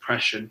anxiety,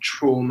 depression,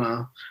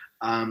 trauma,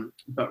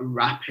 but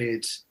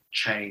rapid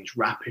change,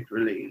 rapid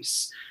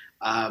release,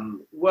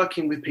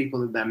 working with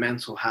people in their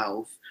mental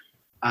health,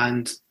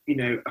 and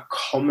a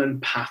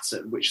common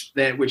pattern, which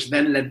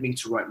then led me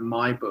to write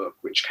my book,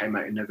 which came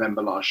out in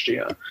November last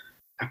year.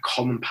 A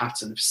common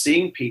pattern of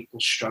seeing people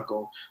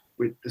struggle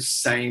with the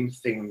same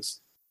things,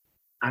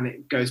 and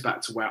it goes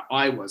back to where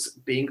I was,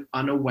 being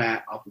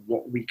unaware of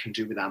what we can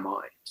do with our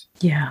mind.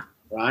 Yeah.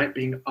 Right,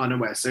 being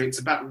unaware. So it's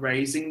about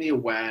raising the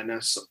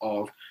awareness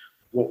of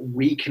what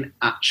we can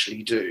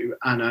actually do,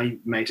 and I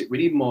made it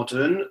really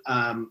modern.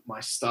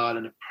 My style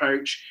and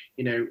approach,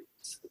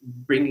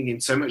 bringing in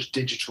so much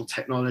digital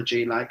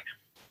technology. Like,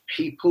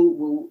 people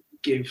will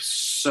give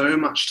so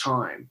much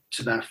time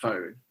to their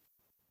phone,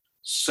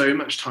 so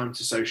much time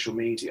to social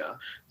media,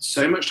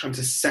 so much time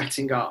to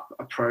setting up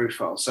a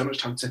profile, so much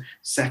time to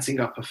setting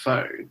up a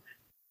phone,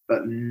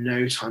 but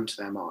no time to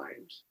their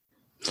mind.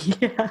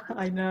 Yeah,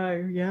 I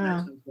know.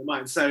 Yeah.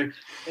 So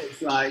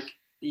it's like,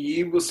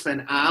 you will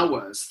spend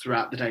hours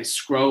throughout the day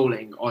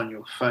scrolling on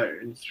your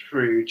phone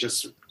through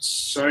just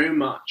so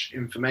much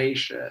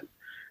information,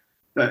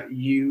 but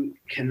you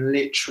can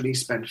literally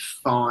spend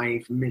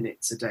 5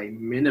 minutes a day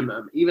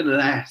minimum, even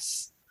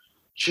less,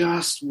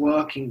 just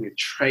working with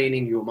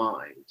training your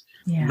mind.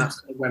 Yeah. And that's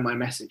kind of where my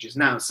message is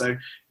now. So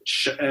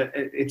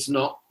it's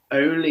not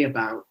only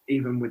about,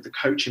 even with the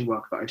coaching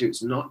work that I do,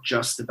 it's not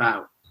just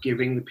about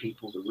giving the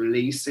people the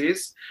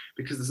releases,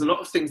 because there's a lot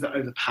of things that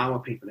overpower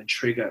people and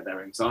trigger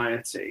their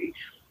anxiety,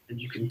 and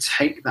you can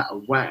take that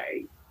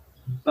away.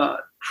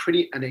 But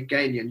and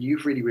again,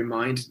 you've really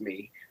reminded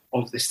me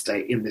of this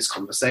day in this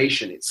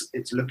conversation.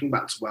 It's looking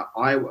back to where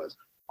I was.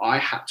 I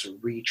had to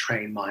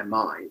retrain my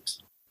mind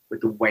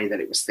with the way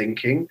that it was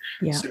thinking.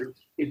 Yeah. So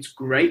it's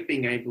great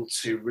being able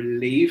to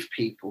relieve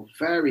people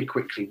very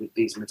quickly with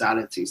these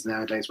modalities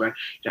nowadays, where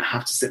you don't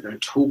have to sit there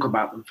and talk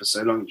about them for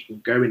so long. You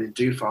can go in and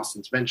do fast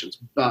interventions,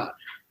 but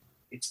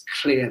it's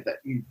clear that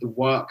the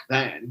work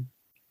then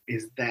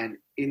is then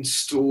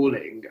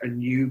installing a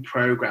new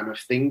program of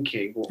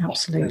thinking or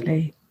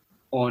absolutely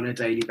on a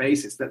daily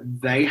basis that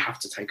they have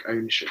to take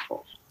ownership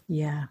of.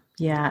 Yeah,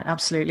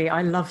 absolutely.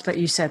 I love that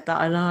you said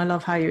that, and I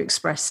love how you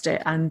expressed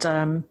it. And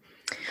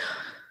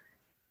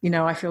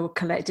I feel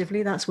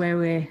collectively that's where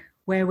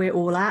we're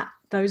all at.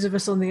 Those of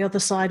us on the other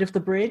side of the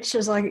bridge,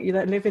 as I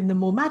that live in the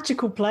more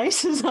magical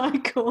place, as I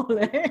call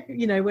it,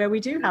 where we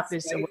do have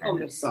this awareness. On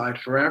this side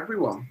for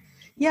everyone.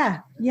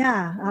 Yeah.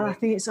 And I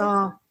think it's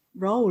our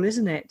role,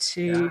 isn't it,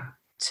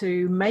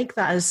 to make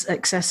that as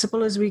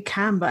accessible as we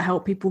can, but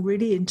help people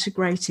really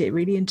integrate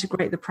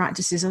the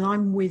practices. And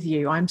I'm with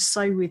you. I'm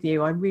so with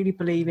you. I really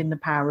believe in the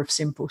power of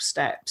simple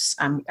steps.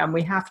 And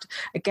we have to,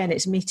 again,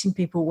 it's meeting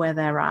people where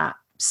they're at.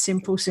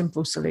 Simple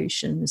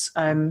solutions.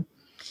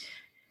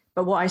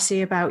 But what I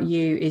see about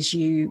you is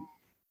you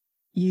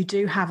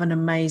do have an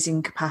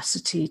amazing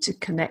capacity to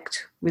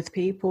connect with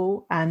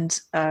people. And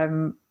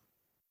the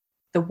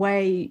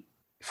way,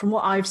 from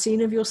what I've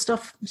seen of your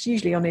stuff, it's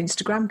usually on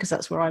Instagram because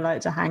that's where I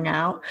like to hang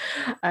out.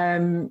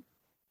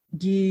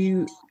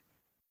 You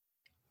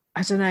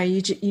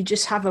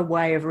just have a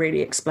way of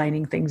really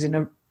explaining things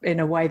in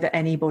a way that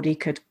anybody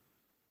could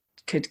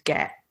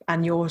get,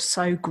 and you're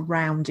so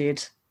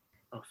grounded.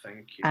 Oh,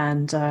 thank you.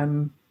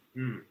 And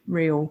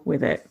real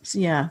with it.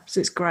 So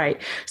it's great.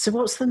 So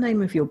what's the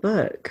name of your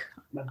book?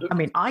 I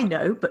mean, I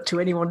know, but to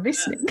anyone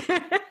listening. My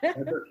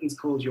book is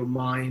called Your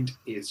Mind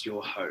is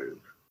Your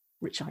Home.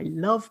 Which I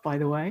love, by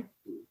the way.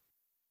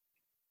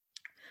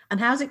 And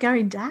how's it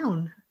going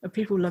down? Are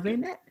people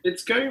loving it?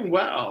 It's going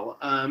well.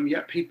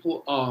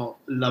 People are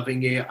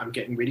loving it. I'm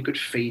getting really good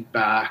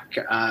feedback.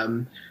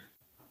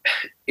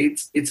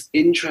 It's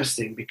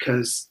interesting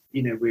because,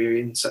 we're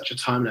in such a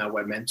time now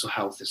where mental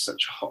health is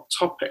such a hot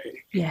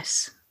topic.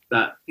 Yes.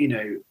 That,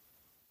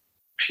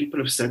 people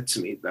have said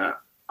to me that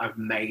I've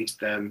made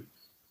them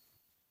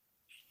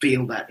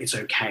feel that it's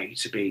okay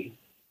to be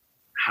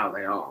how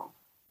they are.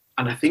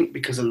 And I think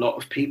because a lot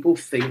of people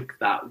think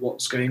that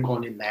what's going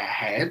on in their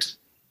head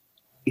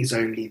is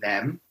only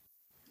them.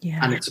 Yeah.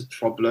 And it's a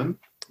problem.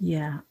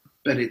 Yeah.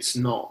 But it's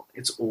not.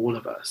 It's all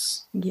of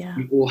us. Yeah.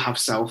 We all have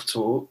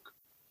self-talk,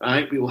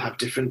 right? We all have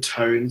different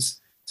tones,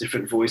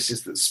 different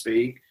voices that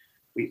speak.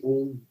 We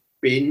all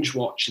binge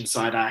watch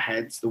inside our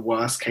heads the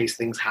worst case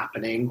things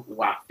happening,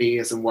 our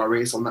fears and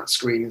worries on that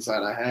screen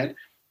inside our head.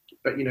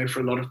 But, for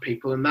a lot of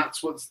people, and that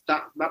was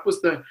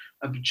the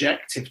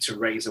objective, to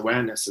raise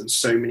awareness. And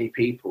so many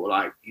people,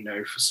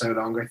 for so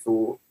long, I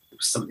thought there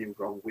was something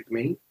wrong with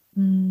me.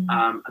 And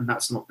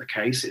that's not the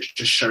case. It's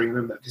just showing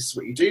them that this is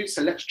what you do.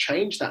 So let's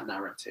change that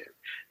narrative.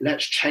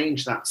 Let's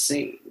change that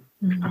scene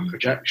and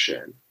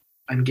projection,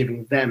 and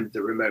giving them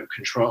the remote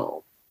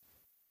control.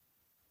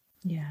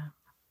 Yeah,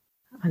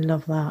 I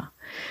love that.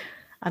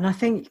 And I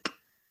think,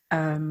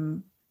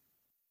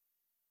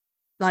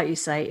 like you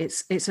say,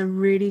 it's a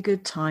really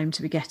good time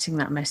to be getting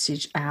that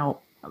message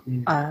out.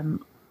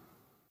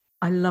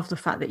 I love the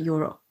fact that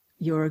you're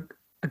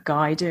a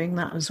guy doing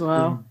that as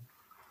well.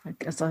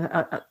 Because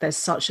there's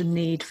such a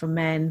need for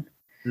men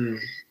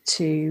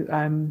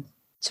to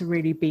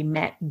really be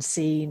met and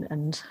seen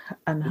and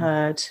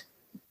heard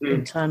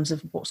in terms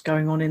of what's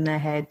going on in their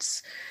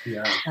heads.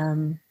 So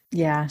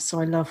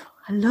I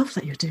love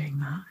that you're doing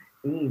that.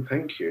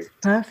 Thank you.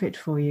 Perfect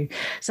for you.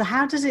 So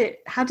how does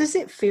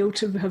it feel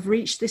to have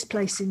reached this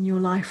place in your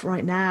life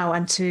right now,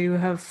 and to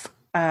have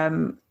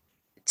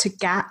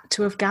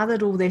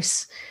gathered all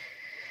this,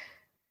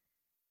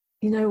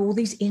 all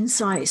these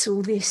insights,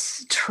 all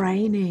this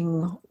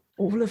training,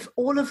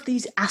 all of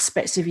these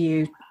aspects of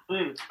you,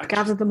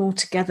 gathered them all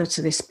together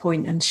to this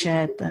point and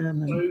shared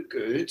them? So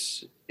good.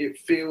 It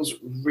feels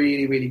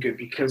really, really good,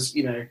 because,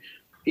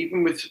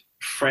 even with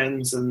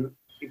friends and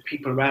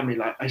people around me,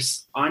 like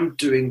I'm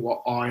doing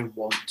what I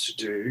want to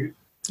do.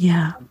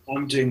 Yeah.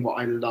 I'm doing what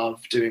I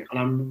love doing. And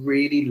I'm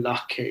really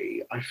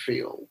lucky, I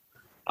feel,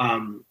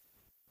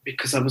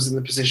 because I was in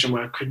the position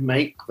where I could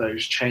make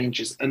those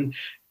changes. And,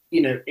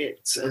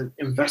 it's an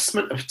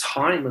investment of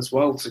time as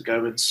well to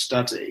go and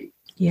study.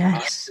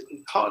 Yes.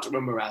 It's hard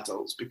when we're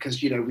adults,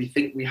 because, we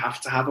think we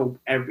have to have all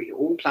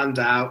planned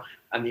out,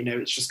 and,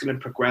 it's just going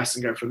to progress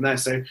and go from there.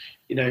 So,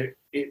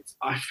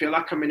 I feel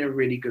like I'm in a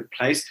really good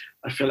place.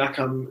 I feel like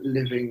I'm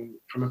living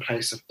from a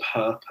place of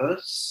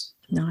purpose.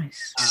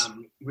 Nice.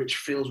 Which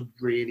feels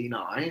really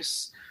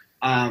nice.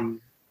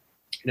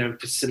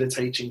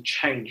 Facilitating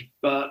change.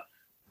 But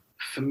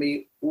for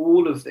me,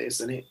 all of this,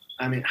 and it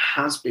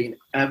has been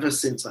ever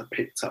since I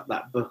picked up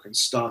that book and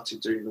started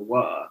doing the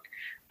work,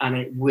 and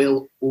it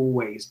will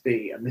always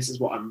be, and this is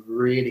what I'm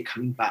really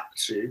coming back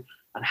to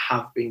and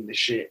have been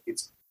this year,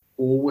 it's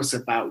always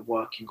about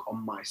working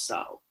on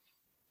myself.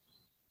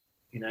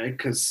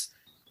 Because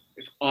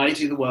if I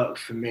do the work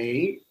for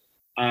me,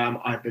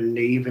 I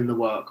believe in the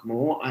work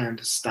more, I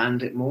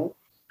understand it more,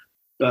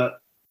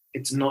 but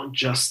it's not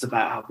just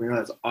about helping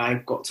others.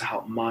 I've got to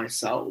help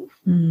myself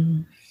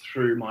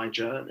through my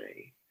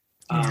journey.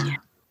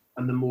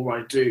 And the more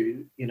I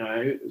do,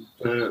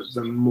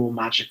 the more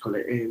magical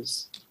it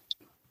is.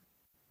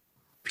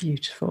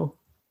 Beautiful.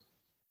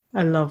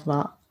 I love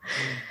that.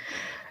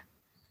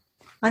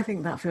 I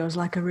think that feels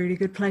like a really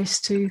good place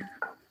to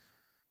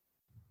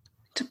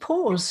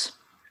pause.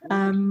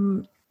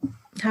 How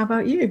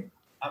about you?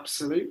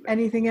 Absolutely.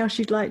 Anything else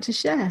you'd like to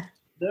share?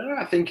 No,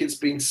 I think it's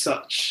been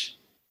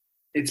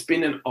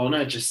an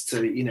honor just to,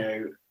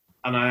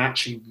 and I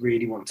actually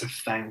really want to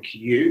thank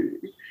you,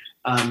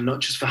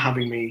 not just for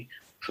having me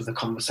for the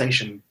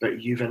conversation,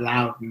 but you've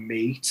allowed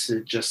me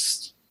to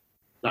just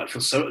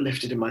feel so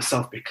uplifted in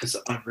myself, because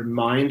I've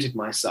reminded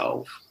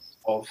myself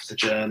of the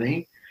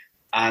journey,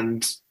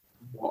 and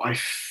what I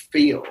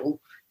feel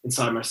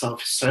inside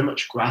myself is so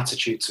much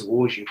gratitude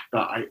towards you,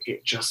 but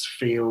it just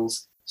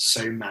feels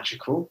so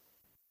magical.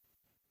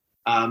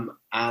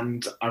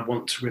 And I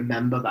want to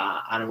remember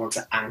that, and I want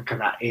to anchor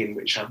that in,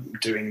 which I'm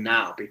doing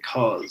now,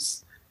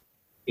 because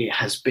it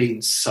has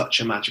been such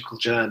a magical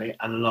journey,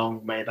 and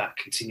long may that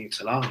continue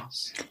to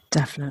last.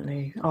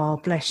 Definitely. Oh,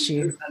 bless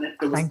you.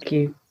 Thank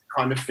you.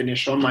 Kind of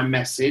finish on my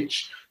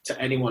message to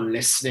anyone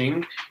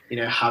listening,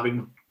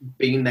 having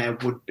been there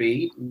would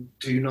be,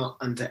 do not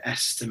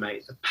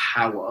underestimate the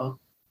power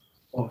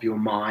of your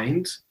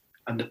mind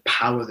and the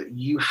power that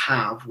you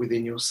have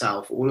within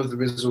yourself, all of the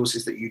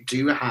resources that you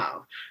do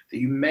have that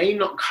you may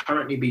not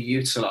currently be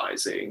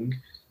utilizing,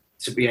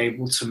 to be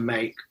able to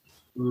make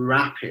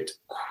rapid,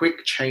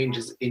 quick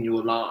changes in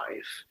your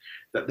life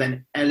that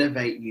then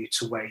elevate you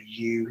to where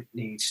you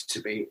need to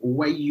be, or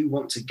where you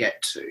want to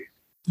get to.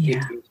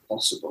 Yeah. It is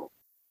possible.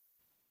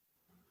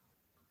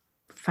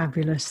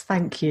 Fabulous.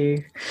 Thank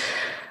you.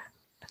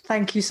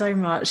 Thank you so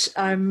much.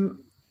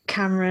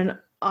 Cameron,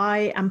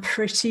 I am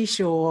pretty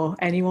sure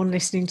anyone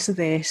listening to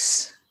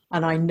this,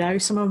 and I know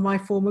some of my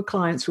former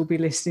clients will be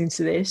listening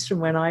to this from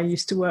when I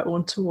used to work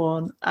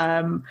one-to-one,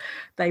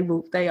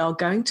 they are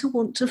going to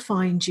want to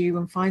find you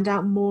and find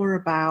out more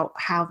about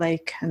how they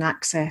can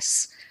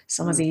access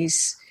some of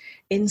these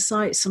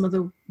insights, some of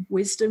the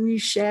wisdom you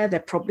share. They're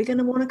probably going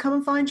to want to come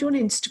and find you on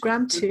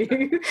Instagram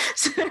too.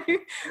 So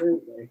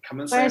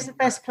where's the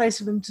best place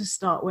for them to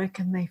start? Where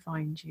can they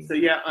find you? So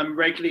yeah, I'm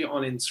regularly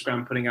on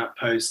Instagram putting out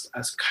posts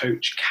as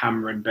Coach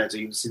Cameron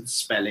Beddy. You see the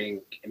spelling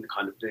in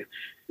kind of the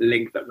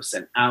link that was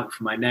sent out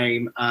for my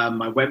name.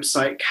 My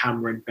website,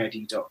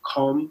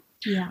 CameronBeddy.com.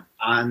 Yeah.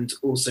 And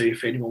also,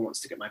 if anyone wants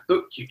to get my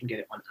book, you can get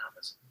it on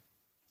Amazon.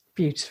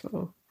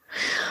 Beautiful.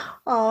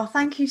 Oh,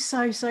 thank you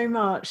so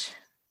much.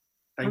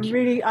 I'm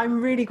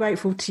really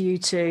grateful to you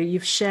too.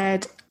 You've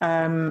shared,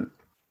 in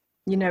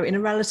a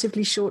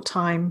relatively short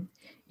time,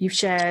 you've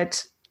shared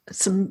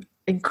some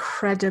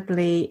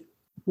incredibly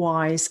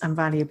wise and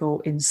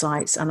valuable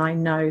insights, and I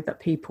know that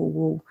people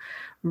will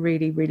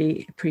really,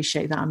 really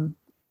appreciate that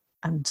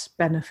and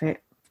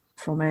benefit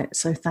from it.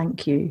 So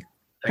thank you.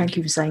 Thank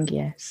you for saying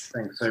yes.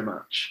 Thanks so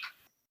much.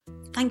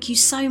 Thank you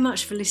so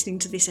much for listening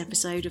to this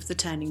episode of the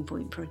Turning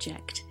Point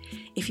Project.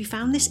 If you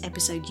found this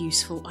episode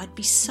useful, I'd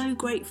be so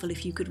grateful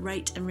if you could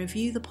rate and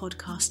review the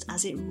podcast,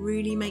 as it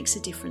really makes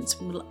a difference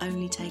and will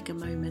only take a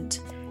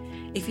moment.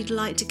 If you'd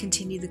like to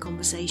continue the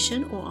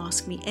conversation or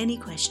ask me any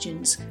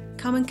questions,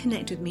 come and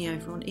connect with me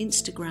over on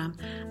Instagram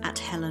at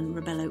Helen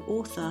Rebello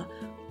Author,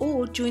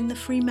 or join the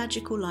free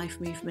Magical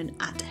Life movement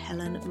at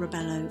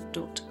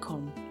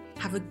helenrebello.com.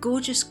 Have a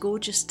gorgeous,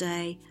 gorgeous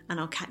day, and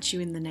I'll catch you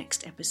in the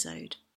next episode.